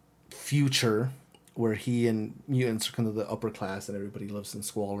future where he and mutants are kind of the upper class and everybody lives in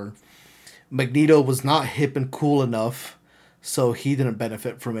squalor. Magneto was not hip and cool enough, so he didn't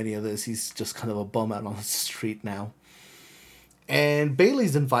benefit from any of this. He's just kind of a bum out on the street now. And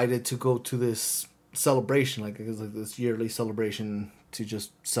Bailey's invited to go to this celebration, like this yearly celebration to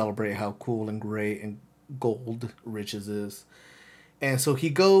just celebrate how cool and great and gold Riches is. And so he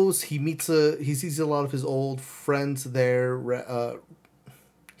goes, he sees a lot of his old friends there.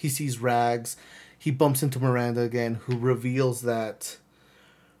 He sees Rags. He bumps into Miranda again, who reveals that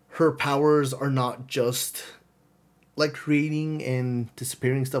her powers are not just like creating and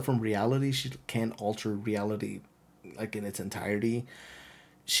disappearing stuff from reality. She can alter reality like in its entirety.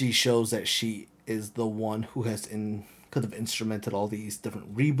 She shows that she is the one who has could have instrumented all these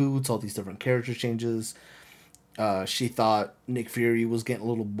different reboots, all these different character changes. She thought Nick Fury was getting a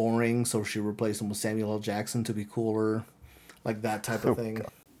little boring, so she replaced him with Samuel L. Jackson to be cooler, like that type of thing.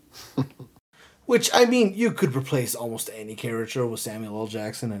 Which, I mean, you could replace almost any character with Samuel L.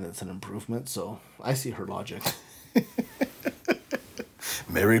 Jackson, and it's an improvement, so I see her logic.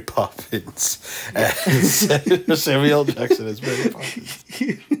 Mary Poppins as Samuel L. Jackson as Mary Poppins.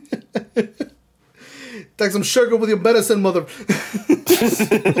 Take some sugar with your medicine, mother.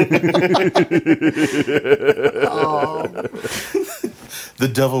 The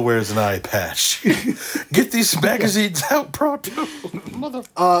devil wears an eye patch. Get these magazines out, pronto, mother.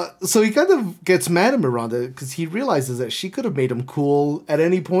 So he kind of gets mad at Miranda because he realizes that she could have made him cool at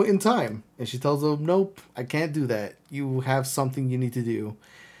any point in time. And she tells him, nope, I can't do that. You have something you need to do.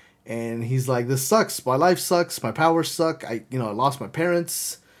 And he's like, this sucks. My life sucks. My powers suck. I lost my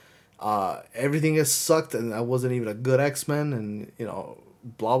parents. Everything has sucked, and I wasn't even a good X-Men, and,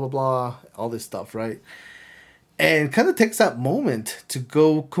 blah, blah, blah, all this stuff, right? And kind of takes that moment to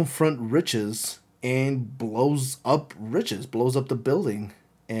go confront Riches and blows up the building.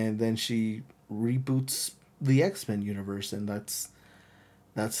 And then she reboots the X-Men universe, and that's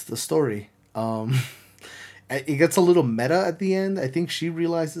the story. It gets a little meta at the end. I think she is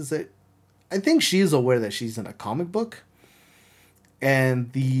aware that she's in a comic book.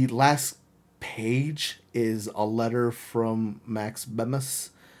 And the last page is a letter from Max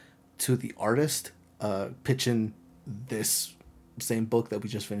Bemis to the artist, pitching this same book that we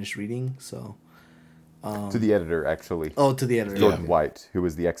just finished reading. So, to the editor, actually. Oh, to the editor. Jordan White, who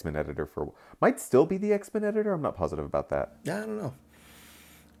was the X-Men editor might still be the X-Men editor. I'm not positive about that. Yeah, I don't know.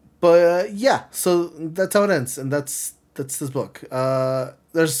 But yeah, so that's how it ends, and that's this book.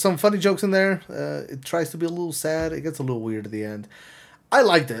 There's some funny jokes in there. It tries to be a little sad. It gets a little weird at the end. I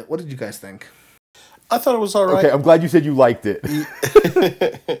liked it. What did you guys think? I thought it was all right. Okay, I'm glad you said you liked it.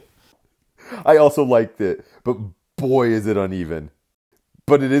 I also liked it, but boy, is it uneven.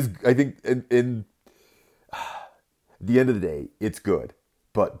 But it is, I think, in the end of the day, it's good.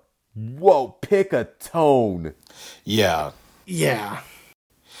 But, whoa, pick a tone. Yeah. Yeah.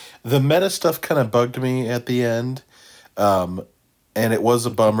 The meta stuff kind of bugged me at the end. And it was a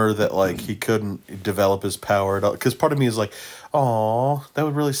bummer that, like, he couldn't develop his power at all. Because part of me is like, oh, that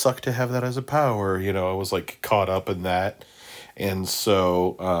would really suck to have that as a power. I was, like, caught up in that. And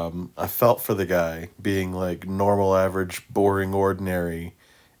so I felt for the guy being, like, normal, average, boring, ordinary,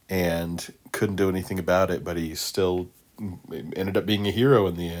 and couldn't do anything about it. But he still ended up being a hero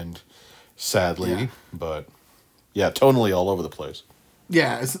in the end, sadly. Yeah. But, yeah, tonally all over the place.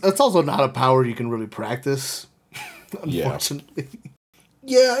 Yeah, it's also not a power you can really practice. Unfortunately.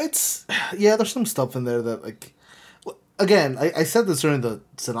 Yeah, there's some stuff in there that, like, again, I said this during the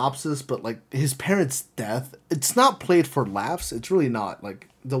synopsis, but, like, his parents' death, it's not played for laughs. It's really not. Like,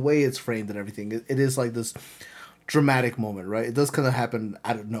 the way it's framed and everything, it is, like, this dramatic moment, right? It does kind of happen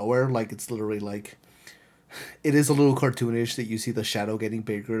out of nowhere. Like, it's literally, like, it is a little cartoonish that you see the shadow getting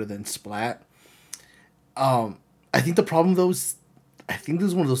bigger than splat. I think the problem, though, is I think this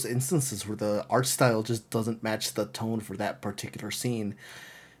is one of those instances where the art style just doesn't match the tone for that particular scene.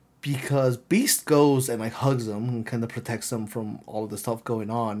 Because Beast goes and, like, hugs him and kind of protects him from all of the stuff going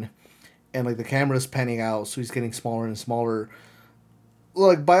on. And, like, the camera's panning out, so he's getting smaller and smaller.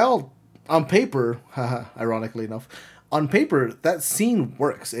 Like, on paper, ironically enough, on paper, that scene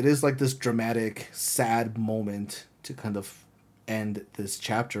works. It is, like, this dramatic, sad moment to kind of end this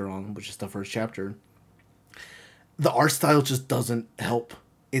chapter on, which is the first chapter. The art style just doesn't help.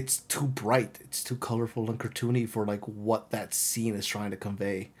 It's too bright. It's too colorful and cartoony for, like, what that scene is trying to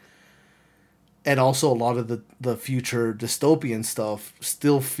convey. And also a lot of the future dystopian stuff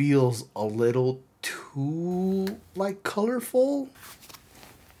still feels a little too, like, colorful.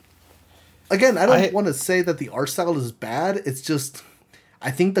 Again, I don't want to say that the art style is bad. It's just,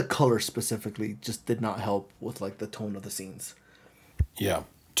 I think the color specifically just did not help with, like, the tone of the scenes. Yeah.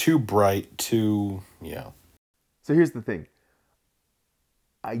 Too bright, yeah. So here's the thing.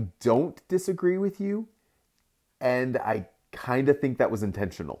 I don't disagree with you, and I kind of think that was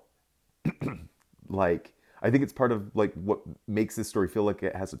intentional. Like, I think it's part of, like, what makes this story feel like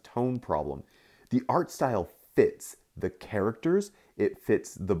it has a tone problem. The art style fits the characters, it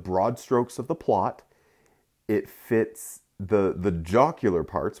fits the broad strokes of the plot, it fits the jocular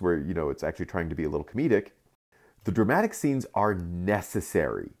parts where, it's actually trying to be a little comedic. The dramatic scenes are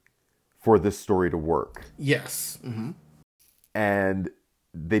necessary for this story to work. Yes. Mm-hmm. And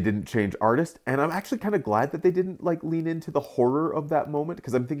they didn't change artist. And I'm actually kind of glad that they didn't, like, lean into the horror of that moment,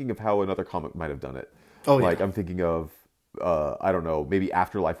 because I'm thinking of how another comic might have done it. Oh, yeah. Like, I'm thinking of, I don't know, maybe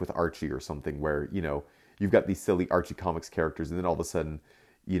Afterlife with Archie or something where, you you've got these silly Archie Comics characters, and then all of a sudden,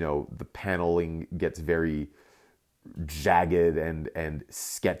 the paneling gets very jagged and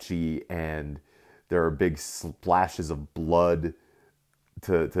sketchy, and there are big splashes of blood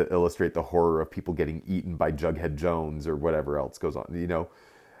to illustrate the horror of people getting eaten by Jughead Jones or whatever else goes on.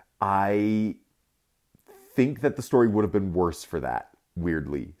 I think that the story would have been worse for that,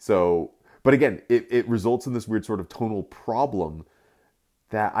 weirdly. So, but again, it results in this weird sort of tonal problem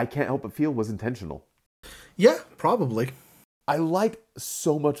that I can't help but feel was intentional. Yeah, probably. I like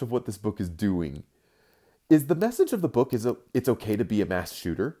so much of what this book is doing. Is the message of the book it's okay to be a mass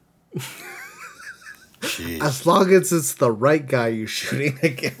shooter? Jeez. As long as it's the right guy you're shooting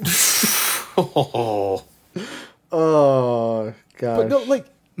against. Oh. Oh, gosh. But no,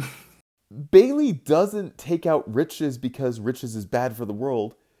 Bailey doesn't take out Riches because Riches is bad for the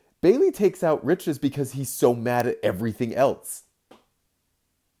world. Bailey takes out Riches because he's so mad at everything else.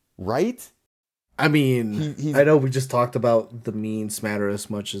 Right? I mean, I know we just talked about the means matter as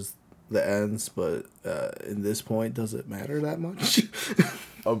much as the ends, but in this point, does it matter that much?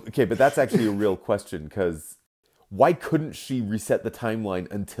 Okay, but that's actually a real question, because why couldn't she reset the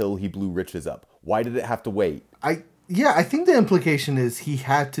timeline until he blew Riches up? Why did it have to wait? I think the implication is he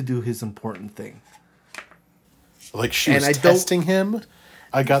had to do his important thing. Like she was testing him?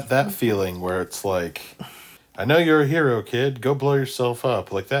 I got that feeling where it's like, I know you're a hero, kid. Go blow yourself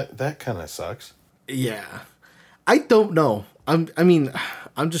up. Like that kind of sucks. Yeah. I don't know. I'm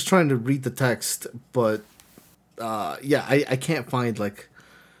just trying to read the text, but I can't find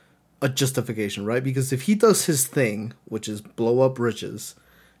a justification, right? Because if he does his thing, which is blow up Riches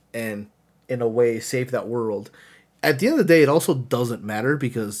and in a way save that world, at the end of the day it also doesn't matter,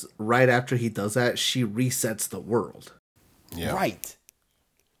 because right after he does that, she resets the world. Yeah. Right.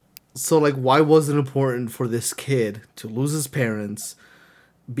 So why was it important for this kid to lose his parents,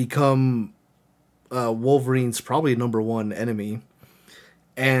 become Wolverine's probably #1 enemy,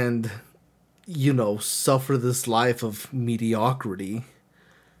 and suffer this life of mediocrity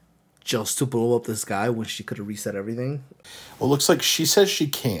just to blow up this guy when she could have reset everything? Well, it looks like she says she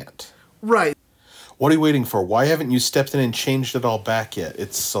can't. Right. What are you waiting for? Why haven't you stepped in and changed it all back yet?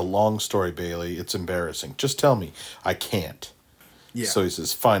 It's a long story, Bailey. It's embarrassing. Just tell me. I can't. Yeah. So he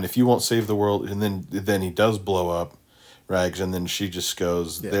says, fine, if you won't save the world, and then he does blow up Rags, and then she just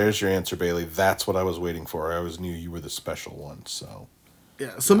goes, there's your answer, Bailey. That's what I was waiting for. I always knew you were the special one, so...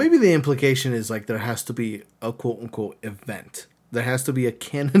 Yeah, so maybe the implication is there has to be a quote-unquote event. There has to be a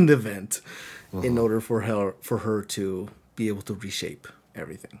canon event in order for her to be able to reshape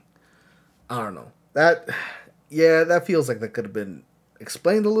everything. I don't know. That feels like that could have been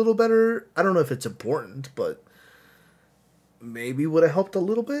explained a little better. I don't know if it's important, but maybe would have helped a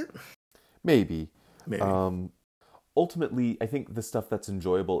little bit. Maybe. Maybe. Ultimately, I think the stuff that's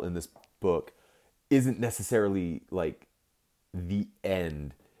enjoyable in this book isn't necessarily the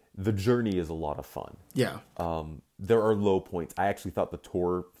end. The journey is a lot of fun. Yeah. There are low points. I actually thought the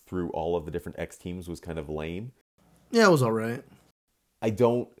tour through all of the different X teams was kind of lame. Yeah, it was all right.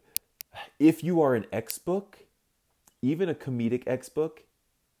 If you are an X book, even a comedic X book,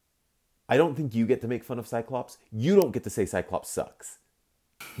 I don't think you get to make fun of Cyclops. You don't get to say Cyclops sucks.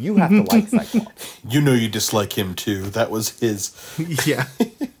 You have to like Cyclops. You dislike him too. That was his. Yeah.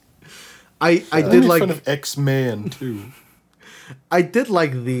 I did fun of X-Man too. I did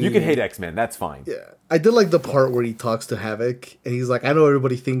like the... You can hate X-Men, that's fine. Yeah. I did like the part where he talks to Havoc, and he's like, I know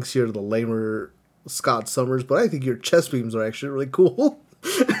everybody thinks you're the lamer Scott Summers, but I think your chest beams are actually really cool.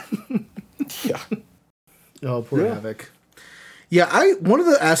 Yeah. Oh, poor Havoc. Yeah, one of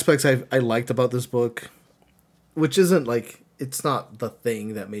the aspects I liked about this book, which isn't it's not the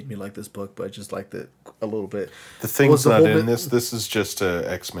thing that made me like this book, but I just liked it a little bit. The thing's not in this. This is just a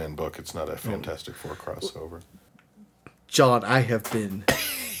X-Men book. It's not a Fantastic Four crossover. John, I have been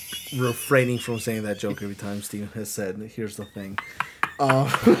refraining from saying that joke every time Steven has said, here's the thing.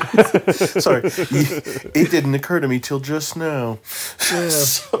 Sorry. It didn't occur to me till just now. Yeah.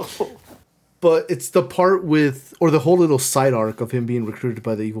 But it's the part or the whole little side arc of him being recruited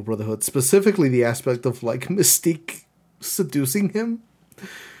by the Evil Brotherhood, specifically the aspect of Mystique seducing him.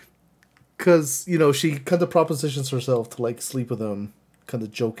 Because, she kind of propositions herself to sleep with him, kind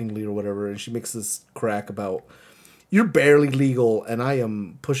of jokingly or whatever, and she makes this crack about, you're barely legal, and I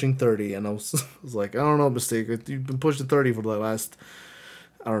am pushing 30. And I was like, I don't know, Mystique. You've been pushing 30 for the last,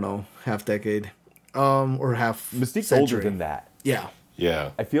 I don't know, half decade. Or half Mystique's century. older than that. Yeah.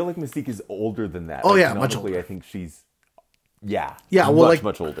 Yeah. I feel like Mystique is older than that. Oh, yeah, much older. I think she's... Yeah. Yeah, well,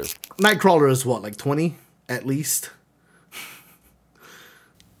 much older. Nightcrawler is what, 20 at least?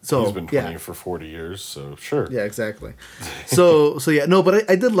 So he's been 20 for 40 years, so sure. Yeah, exactly. So yeah, no, but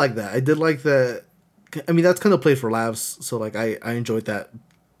I did like that. I did like that I mean, that's kind of played for laughs. So like, I enjoyed that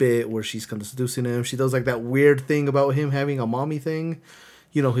bit where she's kind of seducing him. She does like that weird thing about him having a mommy thing,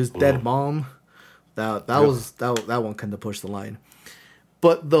 his dead mom. That one kind of pushed the line.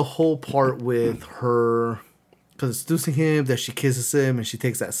 But the whole part with her, because it's seducing him, that she kisses him and she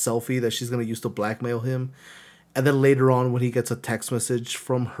takes that selfie that she's gonna use to blackmail him, and then later on when he gets a text message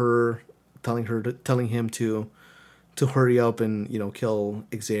from her telling him to hurry up and kill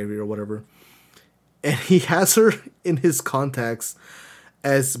Xavier or whatever, and he has her in his contacts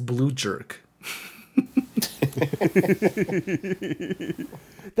as Blue Jerk.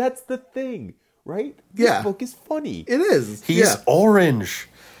 That's the thing, right? Yeah. This book is funny. It is. He's orange.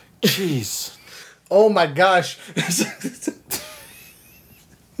 Jeez. Oh my gosh.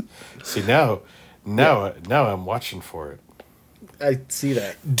 See, now I'm watching for it. I see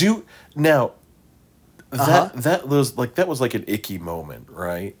that. That was like an icky moment,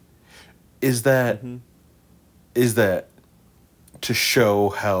 right? Is that to show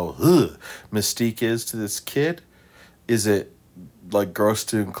how Mystique is to this kid? Is it like gross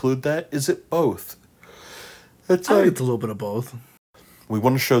to include that? Is it both? I think it's a little bit of both. We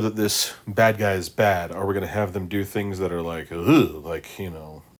want to show that this bad guy is bad. Are we going to have them do things that are like,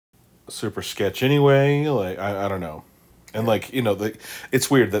 super sketch anyway? Like, I don't know. And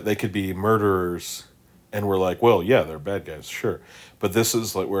it's weird that they could be murderers and we're like, well, yeah, they're bad guys, sure. But this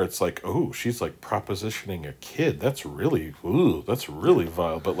is like where it's like, oh, she's like propositioning a kid. That's really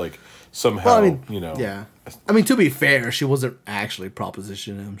vile. But like somehow, Yeah. I mean, to be fair, she wasn't actually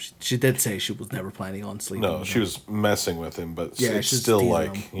propositioning him. She did say she was never planning on sleeping with him. she was messing with him, but yeah, it's still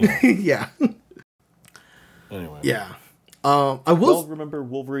like, yeah. Anyway. Yeah. I will remember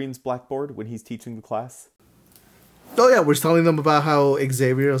Wolverine's blackboard when he's teaching the class. Oh yeah, we're telling them about how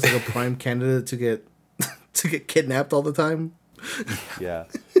Xavier is like a prime candidate to get kidnapped all the time. Yeah.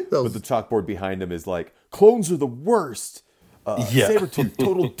 But the chalkboard behind him is like, clones are the worst. Sabretooth,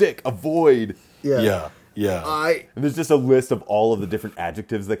 total dick, avoid. Yeah. And there's just a list of all of the different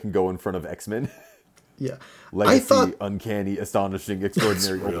adjectives that can go in front of X-Men. Yeah. Legacy, uncanny, astonishing,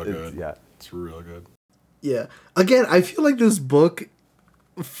 extraordinary. It's real good. Yeah. It's real good. Yeah. Again, I feel like this book,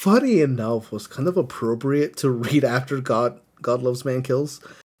 funny enough, was kind of appropriate to read after God Loves Man Kills.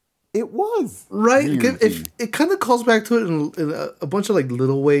 It was. Right? Weirdly. It kind of calls back to it in a bunch of like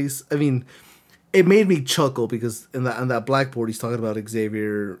little ways. I mean, it made me chuckle because on that blackboard he's talking about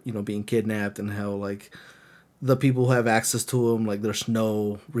Xavier, being kidnapped and how like the people who have access to him, like there's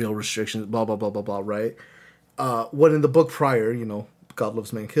no real restrictions, blah blah blah blah blah, right? When in the book prior, God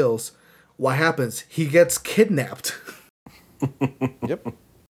Loves Man Kills, what happens? He gets kidnapped. Yep.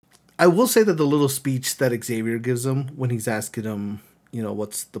 I will say that the little speech that Xavier gives him when he's asking him,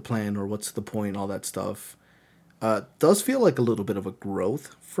 what's the plan or what's the point, all that stuff, does feel like a little bit of a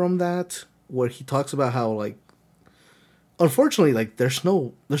growth from that, where he talks about how like, unfortunately, like there's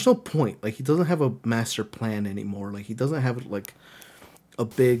no point. Like he doesn't have a master plan anymore. Like he doesn't have like a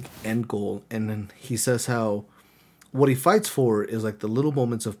big end goal. And then he says how what he fights for is like the little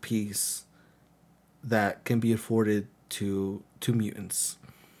moments of peace that can be afforded to mutants.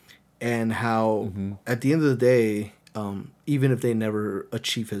 And how at the end of the day, even if they never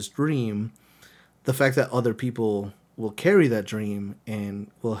achieve his dream, the fact that other people will carry that dream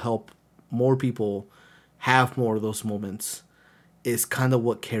and will help more people have more of those moments is kind of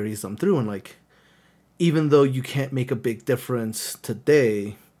what carries them through. And like, even though you can't make a big difference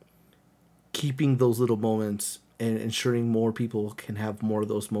today, keeping those little moments and ensuring more people can have more of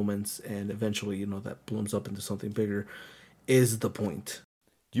those moments and eventually, that blooms up into something bigger is the point.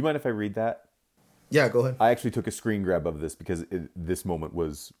 Do you mind if I read that? Yeah, go ahead. I actually took a screen grab of this because this moment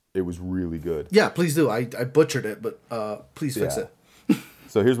was really good. Yeah, please do. I butchered it, but please fix it.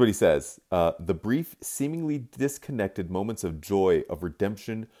 So here's what he says. The brief, seemingly disconnected moments of joy, of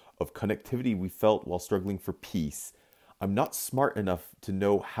redemption, of connectivity we felt while struggling for peace. I'm not smart enough to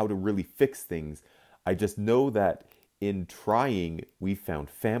know how to really fix things. I just know that in trying, we found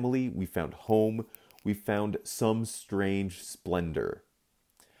family, we found home, we found some strange splendor.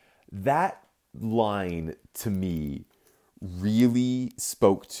 That line to me really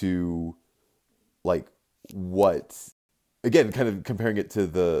spoke to like what, again, kind of comparing it to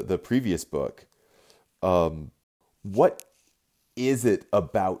the previous book, what is it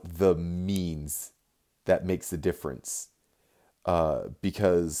about the means that makes a difference?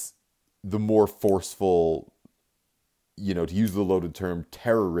 Because the more forceful, to use the loaded term,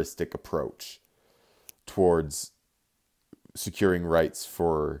 terroristic approach towards securing rights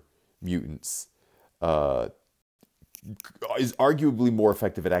for mutants is arguably more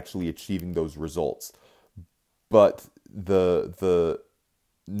effective at actually achieving those results. But the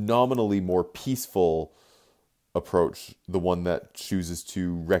nominally more peaceful approach, the one that chooses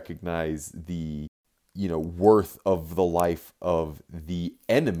to recognize the, worth of the life of the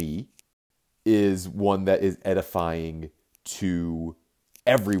enemy, is one that is edifying to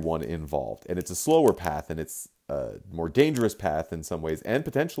everyone involved. And it's a slower path, and it's a more dangerous path in some ways, and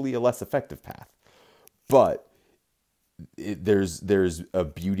potentially a less effective path. But there's a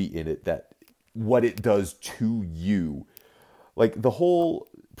beauty in it, that what it does to you, like the whole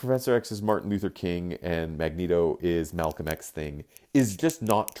Professor X is Martin Luther King and Magneto is Malcolm X thing is just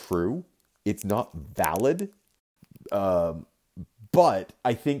not true. It's not valid. But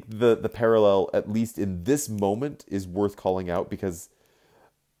I think the parallel, at least in this moment, is worth calling out because,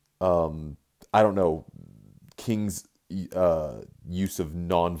 I don't know, King's use of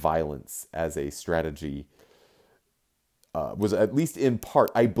nonviolence as a strategy was at least in part,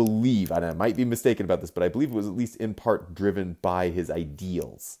 I believe, and I might be mistaken about this, but I believe it was at least in part driven by his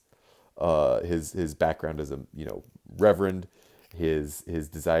ideals, his background as a reverend, his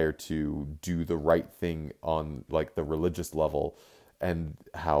desire to do the right thing on like the religious level, and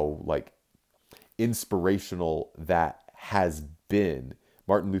how like inspirational that has been.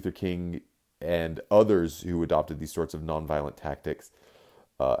 Martin Luther King and others who adopted these sorts of nonviolent tactics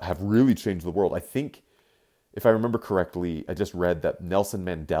have really changed the world. I think, if I remember correctly, I just read that Nelson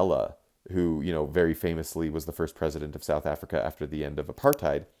Mandela, who, very famously was the first president of South Africa after the end of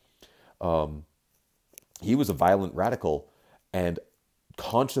apartheid, he was a violent radical and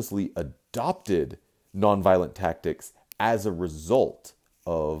consciously adopted nonviolent tactics as a result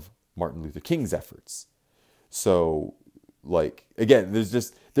of Martin Luther King's efforts. So, like, again,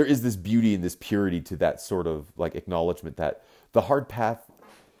 there is this beauty and this purity to that sort of like acknowledgement that the hard path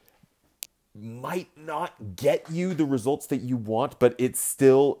might not get you the results that you want, but it's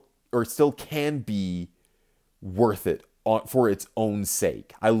still can be worth it for its own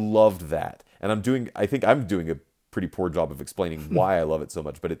sake. I loved that. And I think I'm doing a pretty poor job of explaining why I love it so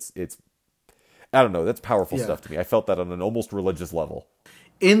much, but it's I don't know, that's powerful stuff to me. I felt that on an almost religious level.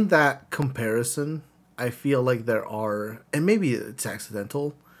 In that comparison, I feel like there are, and maybe it's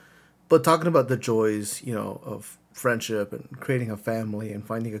accidental, but talking about the joys, of friendship and creating a family and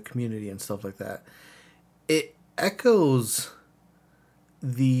finding a community and stuff like that, it echoes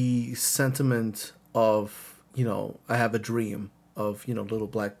the sentiment of, I have a dream of, little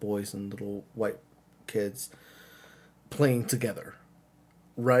black boys and little white kids playing together,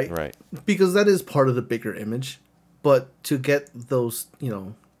 right? Right. Because that is part of the bigger image. But to get those,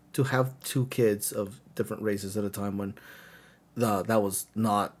 to have two kids of different races at a time when that was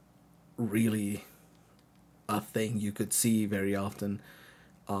not really a thing you could see very often,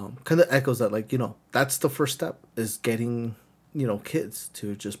 kind of echoes that, like, that's the first step, is getting, kids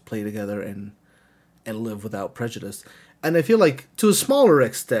to just play together and live without prejudice. And I feel like, to a smaller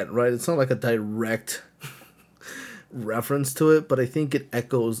extent, right, it's not like a direct reference to it, but I think it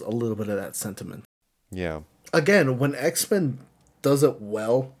echoes a little bit of that sentiment. Yeah. Again, when X-Men does it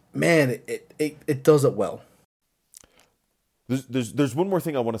well, man, it does it well. There's one more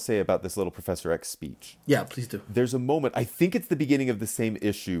thing I want to say about this little Professor X speech. Yeah, please do. There's a moment, I think it's the beginning of the same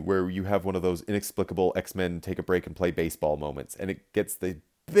issue, where you have one of those inexplicable X-Men take a break and play baseball moments, and it gets the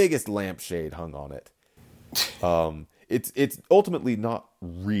biggest lampshade hung on it. It's ultimately not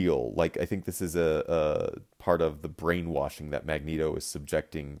real. Like, I think this is a part of the brainwashing that Magneto is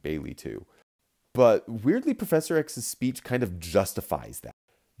subjecting Bailey to. But weirdly, Professor X's speech kind of justifies that.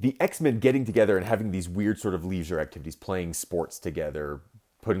 The X-Men getting together and having these weird sort of leisure activities, playing sports together,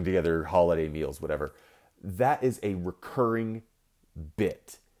 putting together holiday meals, whatever, that is a recurring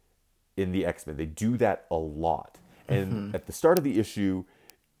bit in the X-Men. They do that a lot. And at the start of the issue,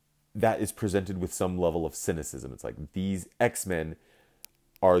 that is presented with some level of cynicism. It's like, these X-Men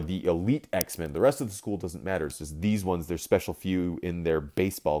are the elite X-Men. The rest of the school doesn't matter. It's just these ones, their special few in their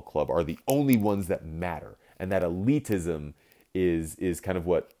baseball club, are the only ones that matter. And that elitism is kind of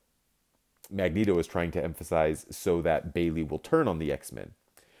what Magneto is trying to emphasize, so that Bailey will turn on the X-Men.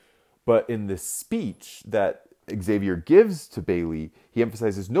 But in the speech that Xavier gives to Bailey, he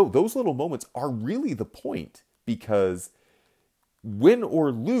emphasizes, no, those little moments are really the point, because win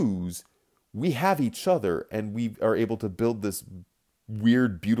or lose, we have each other, and we are able to build this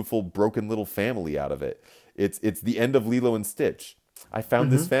weird, beautiful, broken little family out of it. It's the end of Lilo and Stitch. I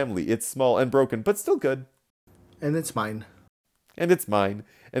found this family. It's small and broken, but still good. And it's mine. And it's mine.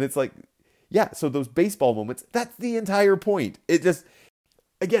 And it's like, yeah, so those baseball moments, that's the entire point. It just,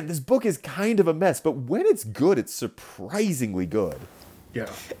 again, this book is kind of a mess, but when it's good, it's surprisingly good. Yeah.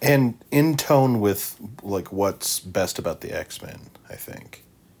 And in tone with, like, what's best about the X-Men, I think.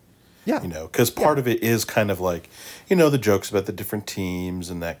 Yeah. You know, because part of it is kind of like, you know, the jokes about the different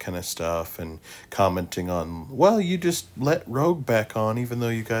teams and that kind of stuff, and commenting on, well, you just let Rogue back on even though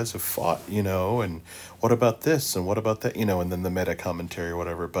you guys have fought, you know, and what about this and what about that, you know, and then the meta commentary or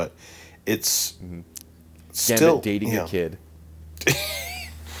whatever. But it's still Gambit dating a kid.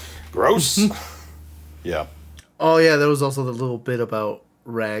 Gross. Yeah. Oh yeah, there was also the little bit about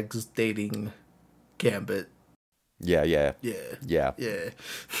Rags dating Gambit. Yeah. Yeah.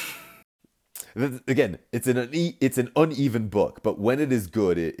 Again, it's an uneven book, but when it is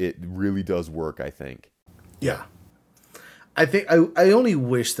good, it really does work, I think. Yeah. I think I only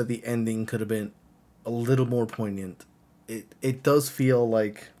wish that the ending could have been a little more poignant. It does feel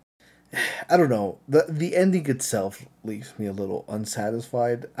like, I don't know, the ending itself leaves me a little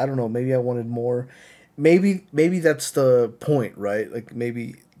unsatisfied. I don't know, maybe I wanted more. Maybe that's the point, right? Like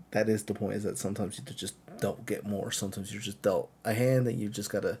maybe that is the point, is that sometimes you just don't get more. Sometimes you're just dealt a hand and you just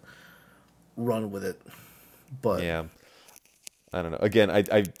gotta run with it. But yeah, I don't know. Again,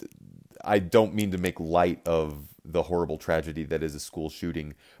 I don't mean to make light of the horrible tragedy that is a school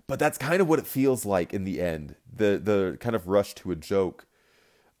shooting, but that's kind of what it feels like in the end. The kind of rush to a joke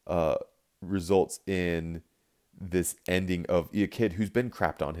results in this ending of a kid who's been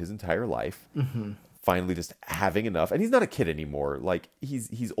crapped on his entire life, finally just having enough. And he's not a kid anymore. Like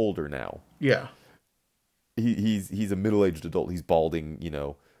he's older now. yeah. He's a middle-aged adult. He's balding, you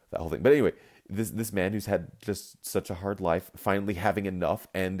know, that whole thing. But anyway, this man who's had just such a hard life, finally having enough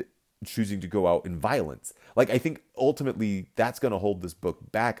and choosing to go out in violence. Like, I think ultimately that's going to hold this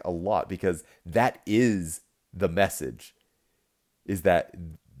book back a lot, because that is the message, is that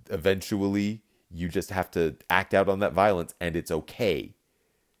eventually you just have to act out on that violence and it's okay.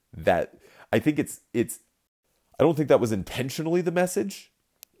 That, I think I don't think that was intentionally the message.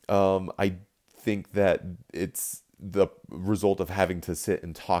 I think that it's the result of having to sit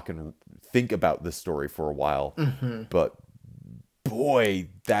and talk and think about this story for a while. But boy,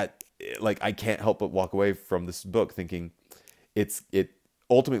 that, like, I can't help but walk away from this book thinking it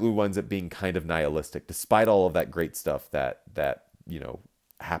ultimately winds up being kind of nihilistic, despite all of that great stuff that you know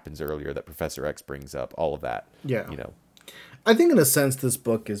happens earlier, that Professor X brings up, all of that. Yeah. You know, I think in a sense this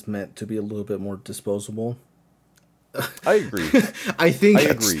book is meant to be a little bit more disposable. I agree. I think I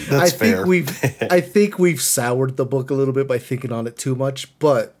agree. That's fair. I think we've soured the book a little bit by thinking on it too much,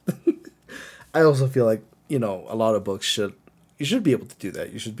 but I also feel like, you know, a lot of books you should be able to do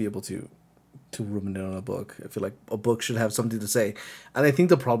that. You should be able to ruminate on a book. I feel like a book should have something to say. And I think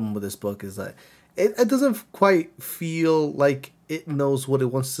the problem with this book is that it doesn't quite feel like it knows what it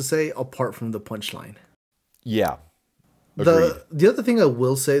wants to say apart from the punchline. Yeah. Agreed. The other thing I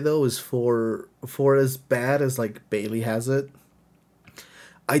will say though is for as bad as like Bailey has it,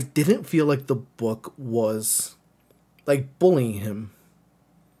 I didn't feel like the book was like bullying him.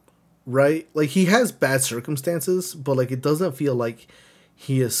 Right? Like he has bad circumstances, but like it doesn't feel like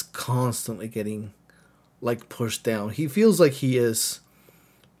he is constantly getting like pushed down. He feels like he is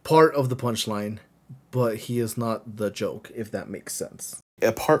part of the punchline, but he is not the joke, if that makes sense.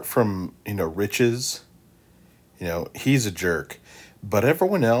 Apart from, you know, Riches, you know, he's a jerk, but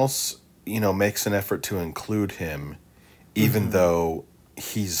everyone else, you know, makes an effort to include him, even though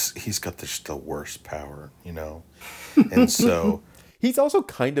he's got the worst power, you know, and so He's also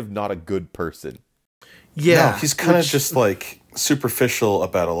kind of not a good person. Yeah. no, he's kind of just like superficial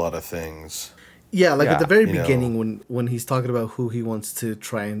about a lot of things. Yeah, like Yeah, at the very you know. beginning when he's talking about who he wants to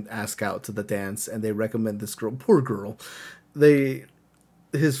try and ask out to the dance, and they recommend this girl, poor girl.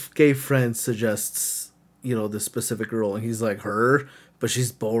 His gay friend suggests, you know, this specific girl, and he's like, her, but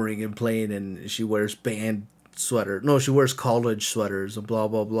she's boring and plain, and she wears band sweater. No, she wears college sweaters and blah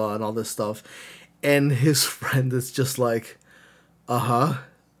blah blah and all this stuff. And his friend is just like, uh-huh.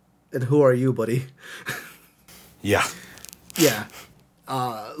 And who are you, buddy? Yeah. Yeah.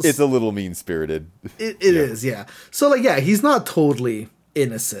 It's a little mean-spirited. It is, yeah. So, like, yeah, he's not totally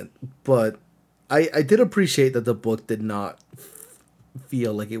innocent, but I did appreciate that the book did not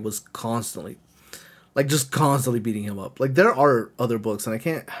feel like it was constantly, like, just constantly beating him up. Like, there are other books, and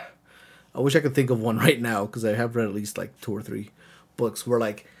I wish I could think of one right now, because I have read at least, like, 2 or 3 books where,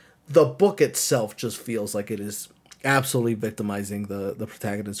 like, the book itself just feels like it is absolutely victimizing the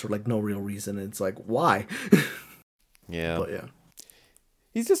protagonist for, like, no real reason. It's like, why? Yeah. But, yeah.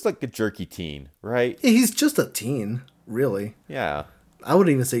 He's just like a jerky teen, right? He's just a teen, really. Yeah. I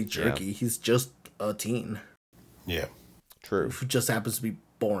wouldn't even say jerky. Yeah. He's just a teen. Yeah. True. Who just happens to be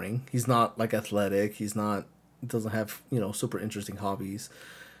boring. He's not like athletic. Doesn't have, you know, super interesting hobbies.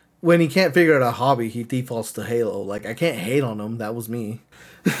 When he can't figure out a hobby, he defaults to Halo. Like, I can't hate on him. That was me.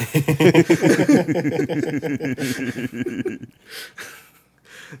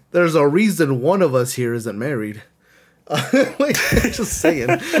 There's a reason one of us here isn't married. Like, just saying.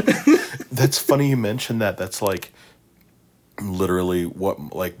 That's funny you mentioned that. That's like literally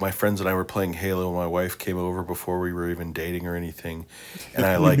what, like, my friends and I were playing Halo and my wife came over before we were even dating or anything, and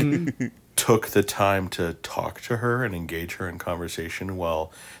I like took the time to talk to her and engage her in conversation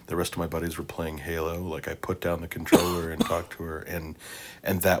while the rest of my buddies were playing Halo. Like, I put down the controller and talked to her, and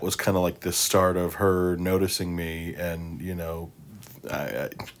that was kind of like the start of her noticing me. And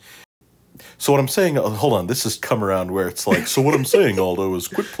so what I'm saying, hold on, this has come around where it's like, so what I'm saying, Aldo, is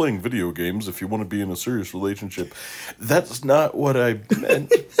quit playing video games if you want to be in a serious relationship. That's not what I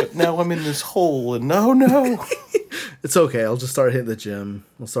meant, but now I'm in this hole, and no. It's okay. I'll just start hitting the gym.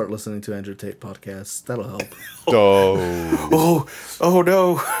 I'll start listening to Andrew Tate podcasts. That'll help. Oh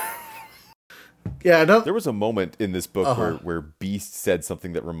no. Yeah, no. There was a moment in this book where Beast said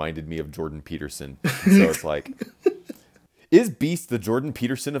something that reminded me of Jordan Peterson. So it's like, is Beast the Jordan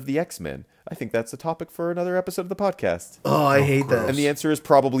Peterson of the X-Men? I think that's a topic for another episode of the podcast. Oh, I hate that. And the answer is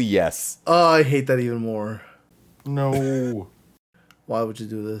probably yes. Oh, I hate that even more. No. Why would you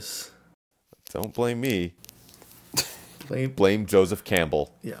do this? Don't blame me. Blame Joseph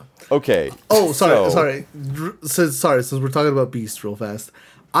Campbell. Yeah. Okay. Oh, sorry. Since we're talking about Beast real fast,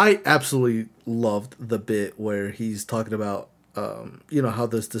 I absolutely loved the bit where he's talking about, how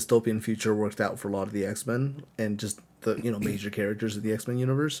this dystopian future worked out for a lot of the X-Men and just the, major characters of the X-Men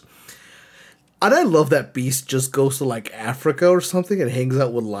universe. And I love that Beast just goes to like Africa or something and hangs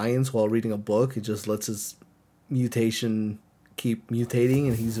out with lions while reading a book. He just lets his mutation keep mutating,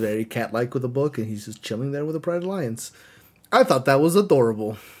 and he's very cat-like with a book, and he's just chilling there with a pride of lions. I thought that was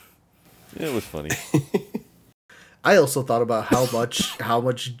adorable. It was funny. I also thought about how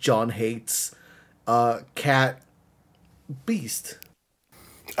much John hates Cat Beast.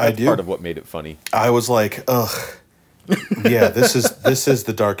 That's part of what made it funny. I was like, ugh. Yeah, this is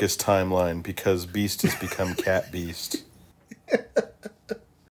the darkest timeline because Beast has become Cat Beast.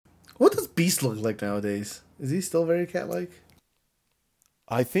 What does Beast look like nowadays? Is he still very cat-like?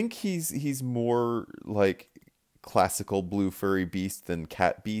 I think he's more like classical blue furry Beast than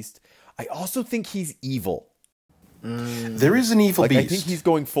Cat Beast. I also think he's evil. There is an evil Beast. I think he's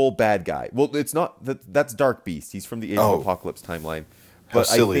going full bad guy. Well, it's not that's Dark Beast. He's from the Age of Apocalypse timeline. But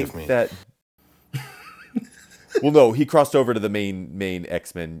How silly I think of me. that well, no, he crossed over to the main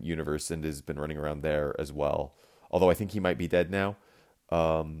X-Men universe and has been running around there as well. Although I think he might be dead now.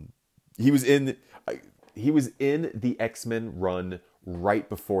 He was in the X-Men run right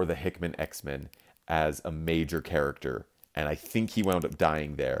before the Hickman X-Men as a major character, and I think he wound up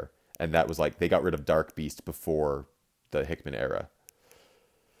dying there. And that was like they got rid of Dark Beast before the Hickman era.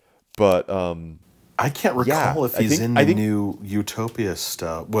 But I can't recall if he's in the new Utopia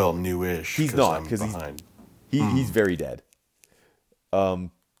stuff. Well, newish. He's not, because he's very dead.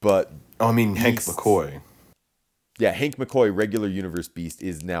 But I mean, Hank McCoy. Yeah, Hank McCoy, regular universe Beast,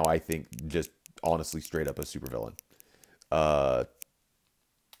 is now, I think, just honestly straight up a supervillain.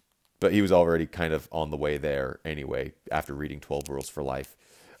 But he was already kind of on the way there anyway, after reading 12 Rules for Life.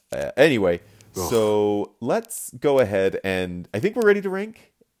 So let's go ahead and I think we're ready to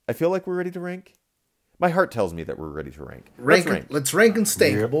rank. I feel like we're ready to rank. My heart tells me that we're ready to rank. Let's rank and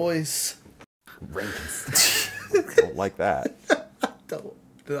stink, boys. Rank and stink. I don't like that.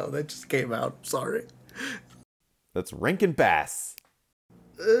 No, that just came out. Sorry. Let's rank and bass.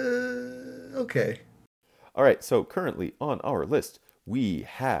 Okay. All right, so currently on our list, we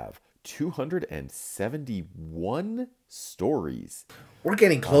have 271 stories. We're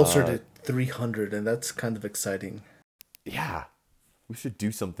getting closer to 300, and that's kind of exciting. Yeah. We should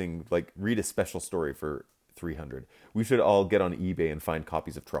do something, like read a special story for 300. We should all get on eBay and find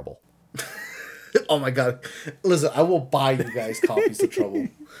copies of Trouble. Oh my god. Listen, I will buy you guys copies of Trouble.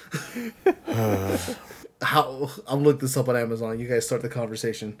 I'll look this up on Amazon. You guys start the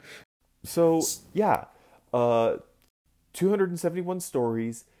conversation. So, yeah. 271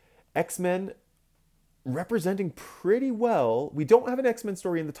 stories. X-Men representing pretty well. We don't have an X-Men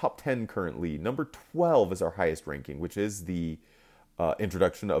story in the top 10 currently. Number 12 is our highest ranking, which is the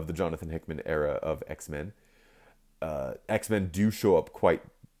introduction of the Jonathan Hickman era of X-Men. X-Men do show up quite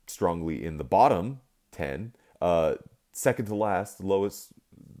strongly in the bottom 10. Second to last,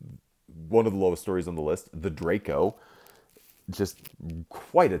 one of the lowest stories on the list, The Draco. Just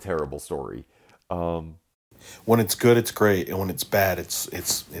quite a terrible story. When it's good, it's great, and when it's bad, it's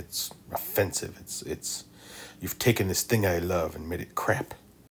offensive. It's you've taken this thing I love and made it crap.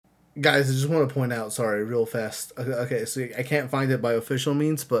 Guys, I just want to point out, sorry, real fast. Okay, so I can't find it by official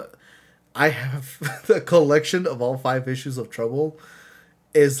means, but I have the collection of all 5 issues of Trouble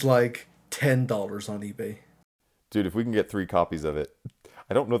is like $10 on eBay. Dude, if we can get 3 copies of it,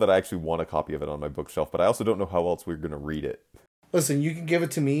 I don't know that I actually want a copy of it on my bookshelf, but I also don't know how else we're going to read it. Listen, you can give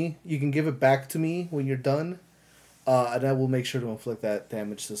it to me. You can give it back to me when you're done. And I will make sure to inflict that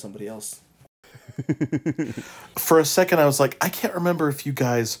damage to somebody else. For a second, I was like, I can't remember if you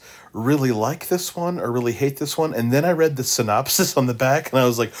guys really like this one or really hate this one. And then I read the synopsis on the back, and I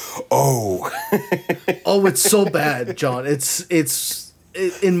was like, oh. Oh, it's so bad, John. It's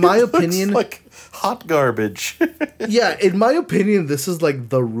in my opinion, like hot garbage. Yeah, in my opinion, this is like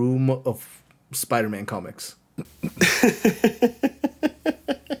the Room of Spider-Man comics.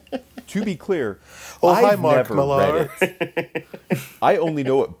 To be clear, hi, I've Mark never Millar. read it. I only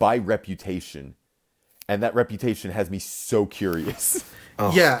know it by reputation, and that reputation has me so curious.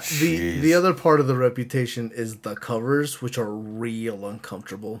 Oh, Yeah, jeez. the other part of the reputation is the covers, which are real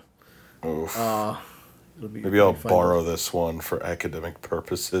uncomfortable. Oof. Maybe Maybe I'll borrow this one for academic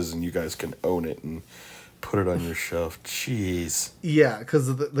purposes, and you guys can own it and put it on your shelf. Jeez. Yeah,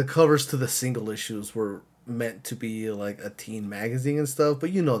 because the covers to the single issues were meant to be like a teen magazine and stuff,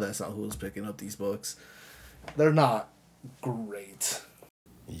 but you know that's not who's picking up these books. They're not great.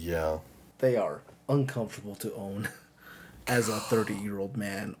 Yeah. They are uncomfortable to own as a 30-year-old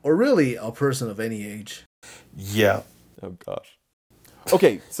man, or really a person of any age. Yeah. Oh, gosh.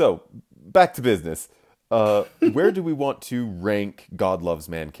 Okay, so back to business. Where do we want to rank God Loves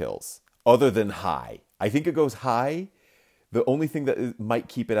Man Kills? Other than high. I think it goes high. The only thing that might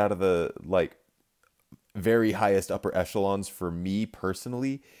keep it out of the, like, very highest upper echelons for me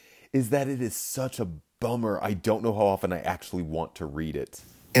personally is that it is such a bummer. I don't know how often I actually want to read it.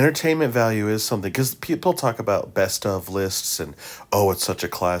 Entertainment value is something, because people talk about best of lists and, oh, it's such a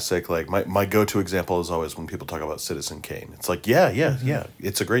classic. Like, my go-to example is always when people talk about Citizen Kane. It's like, yeah,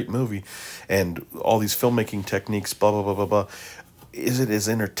 it's a great movie. And all these filmmaking techniques, blah, blah, blah, blah, blah. Is it as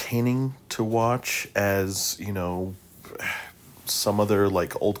entertaining to watch as, you know, some other,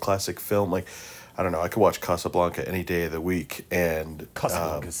 like, old classic film? Like, I don't know, I could watch Casablanca any day of the week, and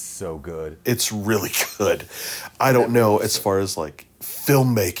Casablanca's so good. it's really good. I don't know as far as, like,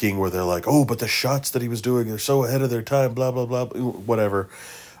 filmmaking where they're like, oh, but the shots that he was doing are so ahead of their time, blah, blah, blah, whatever.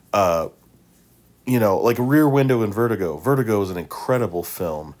 You know, like Rear Window and Vertigo. Vertigo is an incredible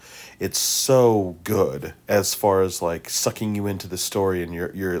film. It's so good as far as, like, sucking you into the story, and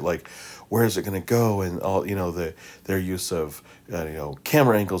you're like, where is it going to go? And all, you know, their use of, you know,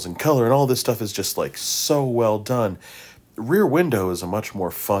 camera angles and color and all this stuff is just, like, so well done. Rear Window is a much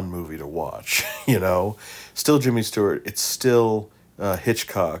more fun movie to watch, you know. Still Jimmy Stewart. It's still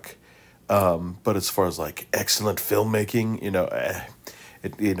Hitchcock. But as far as, like, excellent filmmaking, you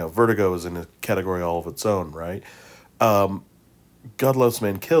know, Vertigo is in a category all of its own, right? God Loves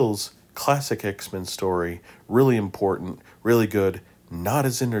Man Kills, classic X-Men story, really important, really good, not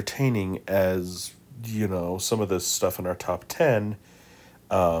as entertaining as, you know, some of the stuff in our top 10.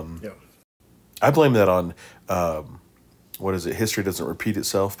 Yeah. I blame that on, what is it, History Doesn't Repeat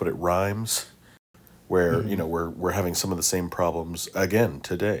Itself, but it rhymes, where, you know, we're having some of the same problems again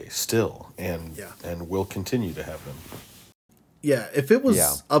today, still, and will continue to have them. Yeah, if it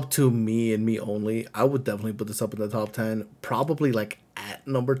was up to me and me only, I would definitely put this up in the top 10. Probably like at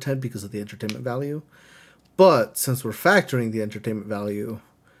number 10 because of the entertainment value. But since we're factoring the entertainment value,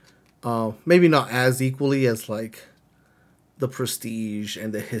 maybe not as equally as like the prestige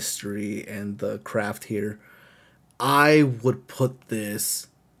and the history and the craft here, I would put this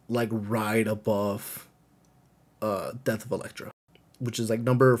like right above Death of Elektra, which is like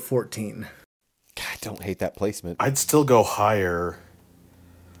number 14. I don't hate that placement. I'd still go higher.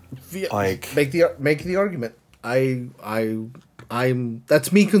 Like, make the argument. I'm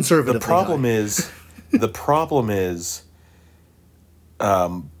that's me conservative. The problem is,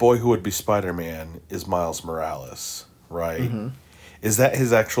 Boy Who Would Be Spider-Man is Miles Morales, right? Mm-hmm. Is that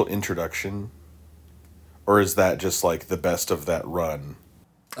his actual introduction, or is that just like the best of that run?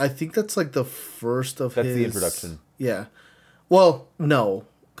 I think that's like the first of That's his... the introduction. Yeah. Well, no,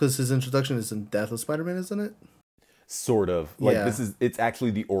 because his introduction is in Death of Spider-Man, isn't it? Sort of. Like, Yeah. it's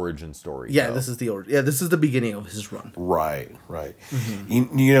actually the origin story. Yeah, though. this is the origin. Yeah, this is the beginning of his run. Right.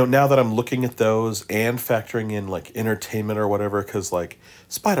 You know, now that I'm looking at those and factoring in like entertainment or whatever, because like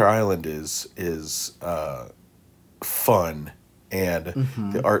Spider Island is fun and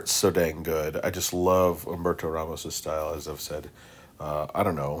the art's so dang good. I just love Humberto Ramos' style, as I've said. I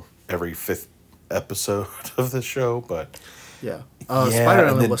don't know, every 5th episode of the show, but Yeah. Yeah, Spider and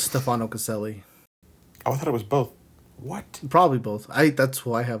Island then- was Stefano Caselli. oh, I thought it was both. What? Probably both. That's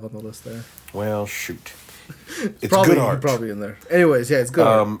who I have on the list there. Well, shoot. It's Probably, good art. Probably in there. Anyways, yeah, it's good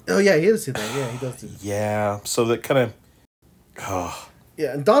art. Oh, yeah, he does do that. Yeah, he does do that. Yeah, so that kind of...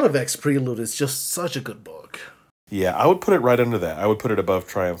 Yeah, and Dawn of X Prelude is just such a good book. Yeah, I would put it right under that. I would put it above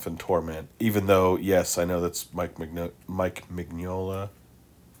Triumph and Torment, even though, yes, I know that's Mike Mignola.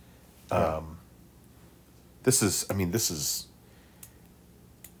 This is,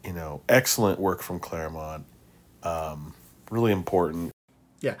 excellent work from Claremont. Really important.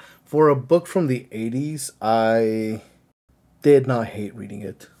 Yeah. For a book from the 80s, I did not hate reading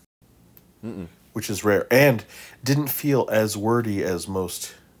it. Which is rare, and didn't feel as wordy as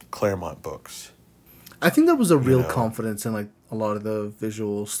most Claremont books. I think there was a real confidence in like a lot of the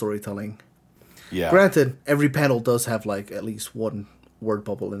visual storytelling. Yeah. Granted, every panel does have like at least one word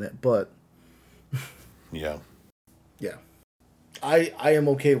bubble in it, but Yeah. yeah, I am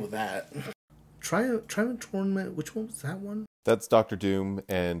okay with that. Triumph Tournament. Which one was that one? That's Doctor Doom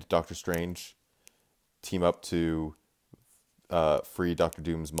and Doctor Strange team up to free Doctor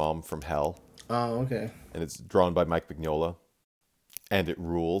Doom's mom from hell. Oh, okay. And it's drawn by Mike Mignola. And it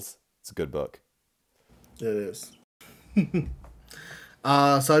rules. It's a good book. It is. So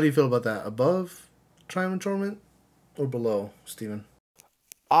how do you feel about that? Above Triumph Tournament or below, Steven?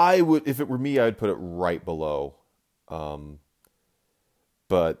 I would, if it were me, I would put it right below.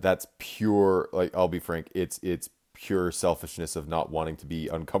 But that's pure, like, I'll be frank, it's pure selfishness of not wanting to be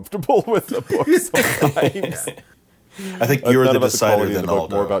uncomfortable with the book sometimes. I think you're Not the about decider quality of than the book,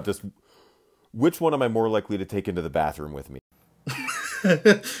 Aldo. more about just which one am I more likely to take into the bathroom with me?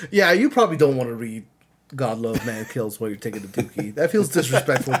 Yeah, you probably don't want to read God Love Man Kills while you're taking the dookie. That feels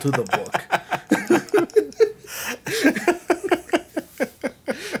disrespectful to the book.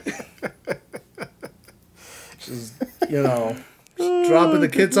 Just, dropping the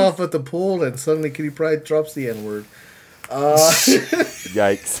kids off at the pool and suddenly Kitty Pryde drops the N-word.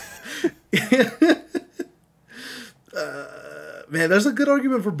 Yikes. Man, there's a good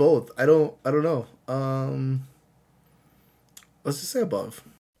argument for both. I don't know. Let's just say above.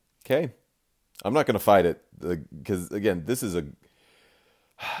 Okay. I'm not going to fight it because, again, this is a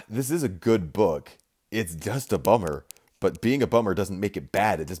good book. It's just a bummer. But being a bummer doesn't make it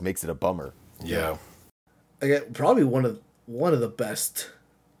bad. It just makes it a bummer. Yeah. Again, probably one of the best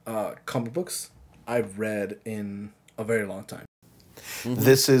comic books I've read in a very long time. Mm-hmm.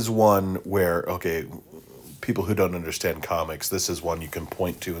 This is one where, okay, people who don't understand comics, this is one you can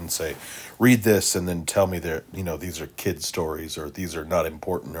point to and say, read this and then tell me these are kid stories or these are not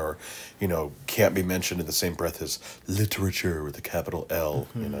important or, can't be mentioned in the same breath as literature with a capital L,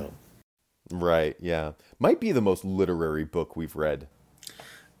 Right, yeah. Might be the most literary book we've read.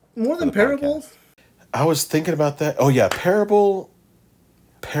 More than Parable? I was thinking about that. Oh, yeah, Parable.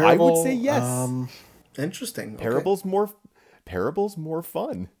 I would say yes. Interesting. Okay. Parable's more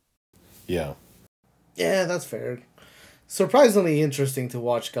fun. Yeah. Yeah, that's fair. Surprisingly interesting to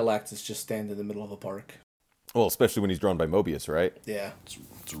watch Galactus just stand in the middle of a park. Well, especially when he's drawn by Mobius, right? Yeah.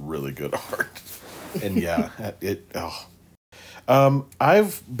 It's really good art. And yeah,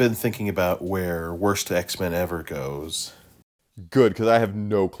 I've been thinking about where Worst X-Men Ever goes. Good, because I have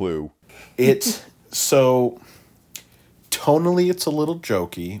no clue. So, tonally it's a little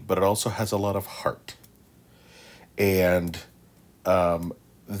jokey, but it also has a lot of heart. And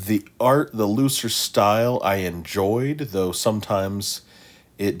the art, the looser style I enjoyed, though sometimes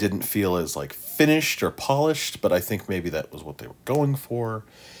it didn't feel as like finished or polished, but I think maybe that was what they were going for.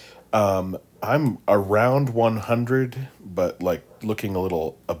 I'm around 100, but like looking a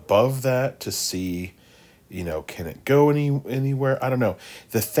little above that to see, can it go anywhere? I don't know.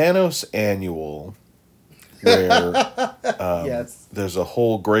 The Thanos Annual, where Yes. there's a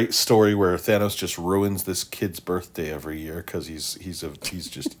whole great story where Thanos just ruins this kid's birthday every year because he's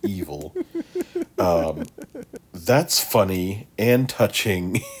just evil. That's funny and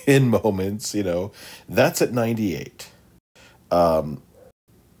touching in moments. That's at 98.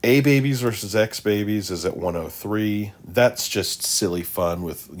 A Babies versus X Babies is at 103. That's just silly fun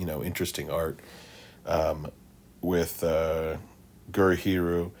with interesting art. With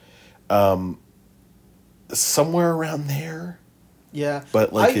Gurihiru. Somewhere around there. Yeah.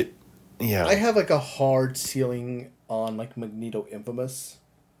 But I have like a hard ceiling on like Magneto Infamous,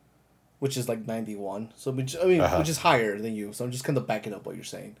 which is like 91. So which is higher than you. So I'm just kind of backing up what you're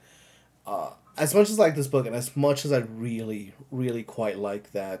saying. As much as I like this book and as much as I really, really quite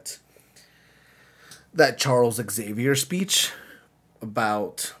like that Charles Xavier speech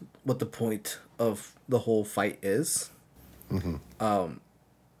about what the point of the whole fight is,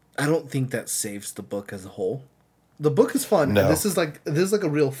 I don't think that saves the book as a whole. The book is fun. No. And this is like a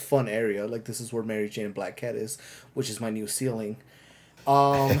real fun area. Like this is where Mary Jane and Black Cat is, which is my new ceiling.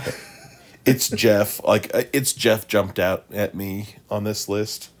 It's Jeff. It's Jeff jumped out at me on this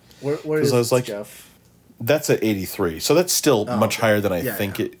list. Where is I was like, Jeff? That's at 83. So that's still much okay. higher than I Yeah,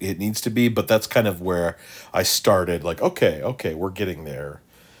 think yeah. it needs to be, but that's kind of where I started. Like, okay, we're getting there.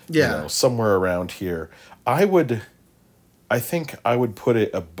 Yeah. Somewhere around here. I think I would put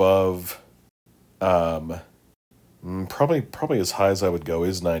it above, probably as high as I would go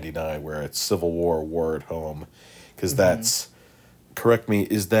is 99, where it's Civil War, War at Home. Because that's, correct me,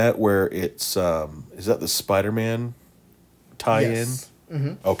 is that where it's, is that the Spider-Man tie-in? Yes.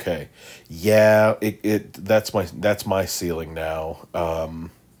 Okay. Yeah, that's my ceiling now.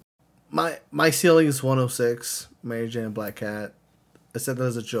 My ceiling is 106, Mary Jane and Black Cat. I said that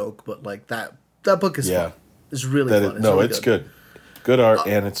as a joke, but like that book is fun. It's really fun. It's good. Good art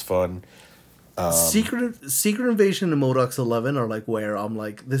and it's fun. Secret Invasion and Modoc's 11 are like where I'm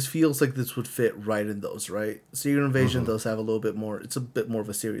like, this feels like this would fit right in those, right? Secret Invasion does have a little bit more, it's a bit more of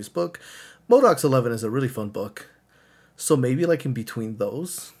a serious book. Modoc's 11 is a really fun book. So maybe like in between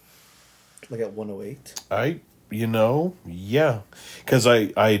those, like at 108. Yeah. Because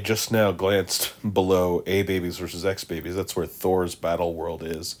I just now glanced below A Babies versus X Babies. That's where Thor's Battle World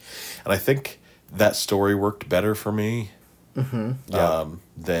is. And I think that story worked better for me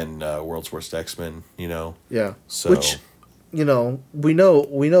than World's Worst X-Men, Yeah. So, Which, we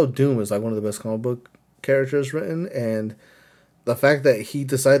know Doom is like one of the best comic book characters written, and the fact that he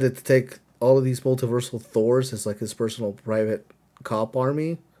decided to take all of these multiversal Thors as like his personal private cop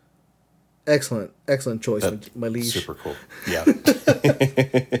army. Excellent choice, my liege. super cool. Yeah.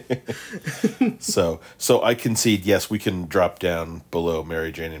 So I concede, yes, we can drop down below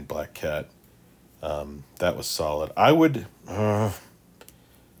Mary Jane and Black Cat. That was solid. I would. I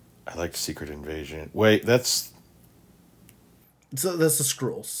liked Secret Invasion. Wait, that's So that's the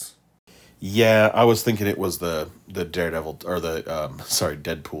Skrulls. Yeah, I was thinking it was the Daredevil or the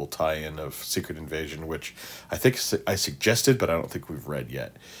Deadpool tie-in of Secret Invasion, which I think I suggested, but I don't think we've read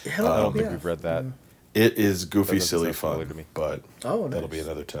yet. I don't think we've read that. It is goofy, That doesn't silly sound familiar fun, to me. but that'll be Nice.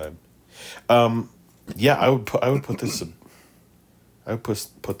 another time. Yeah, I would put this. I would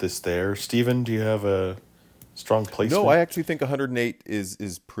put this there. Steven, do you have a strong placement? No, I actually think 108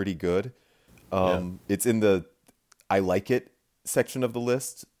 is pretty good. It's in the I like it section of the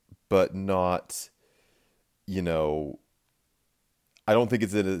list, but not, I don't think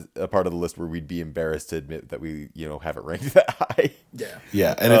it's in a part of the list where we'd be embarrassed to admit that we, have it ranked that high. Yeah.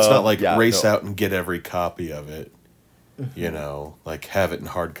 Yeah, and it's not like race no. out and get every copy of it. Like have it in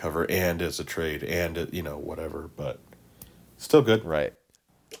hardcover and as a trade and whatever, but still good. Right.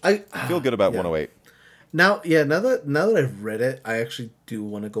 I Feel good about 108. now that I've read it, I actually do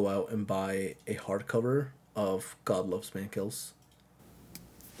want to go out and buy a hardcover of God Loves Man Kills.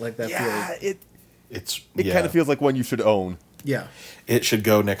 Like that feels. It kind of feels like one you should own. Yeah. It should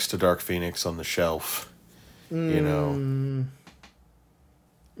go next to Dark Phoenix on the shelf. I'm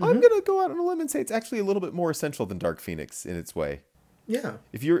gonna go out on a limb and say it's actually a little bit more essential than Dark Phoenix in its way. Yeah.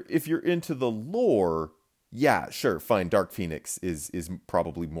 If you're into the lore, yeah, sure, fine. Dark Phoenix is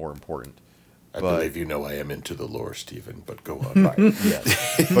probably more important. I believe I am into the lore, Stephen, but go on. Right.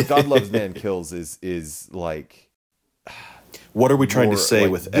 Yes. But God Loves Man Kills is like. What are we trying to more say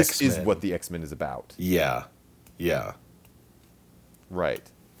like, with this X-Men? is what the X-Men is about. Yeah. Right.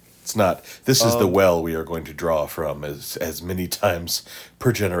 It's not. This is the well we are going to draw from as many times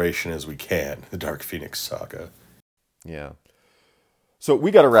per generation as we can. The Dark Phoenix saga. Yeah. So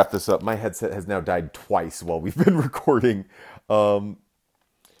we got to wrap this up. My headset has now died twice while we've been recording. So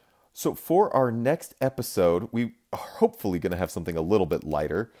for our next episode, we are hopefully going to have something a little bit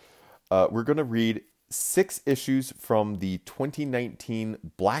lighter. We're going to read 6 issues from the 2019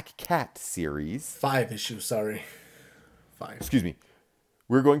 Black Cat series. 5 issues, sorry. 5. Excuse me.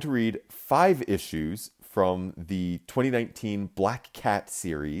 We're going to read 5 issues from the 2019 Black Cat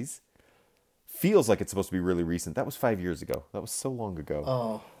series. Feels like it's supposed to be really recent. That was 5 years ago. That was so long ago.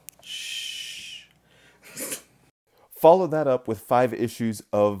 Oh, shh. Follow that up with 5 issues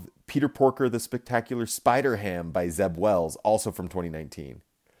of Peter Porker, the Spectacular Spider-Ham by Zeb Wells, also from 2019.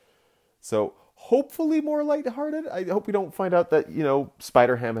 So hopefully more lighthearted. I hope we don't find out that,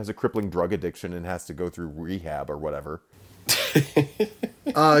 Spider-Ham has a crippling drug addiction and has to go through rehab or whatever.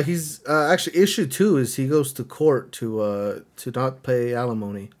 He's actually issue 2 is he goes to court to not pay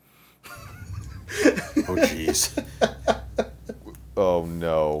alimony. Oh, jeez. Oh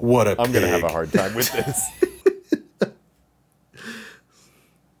no! What a I'm gonna have a pig. hard time with this.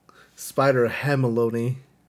 Spider Hamilony.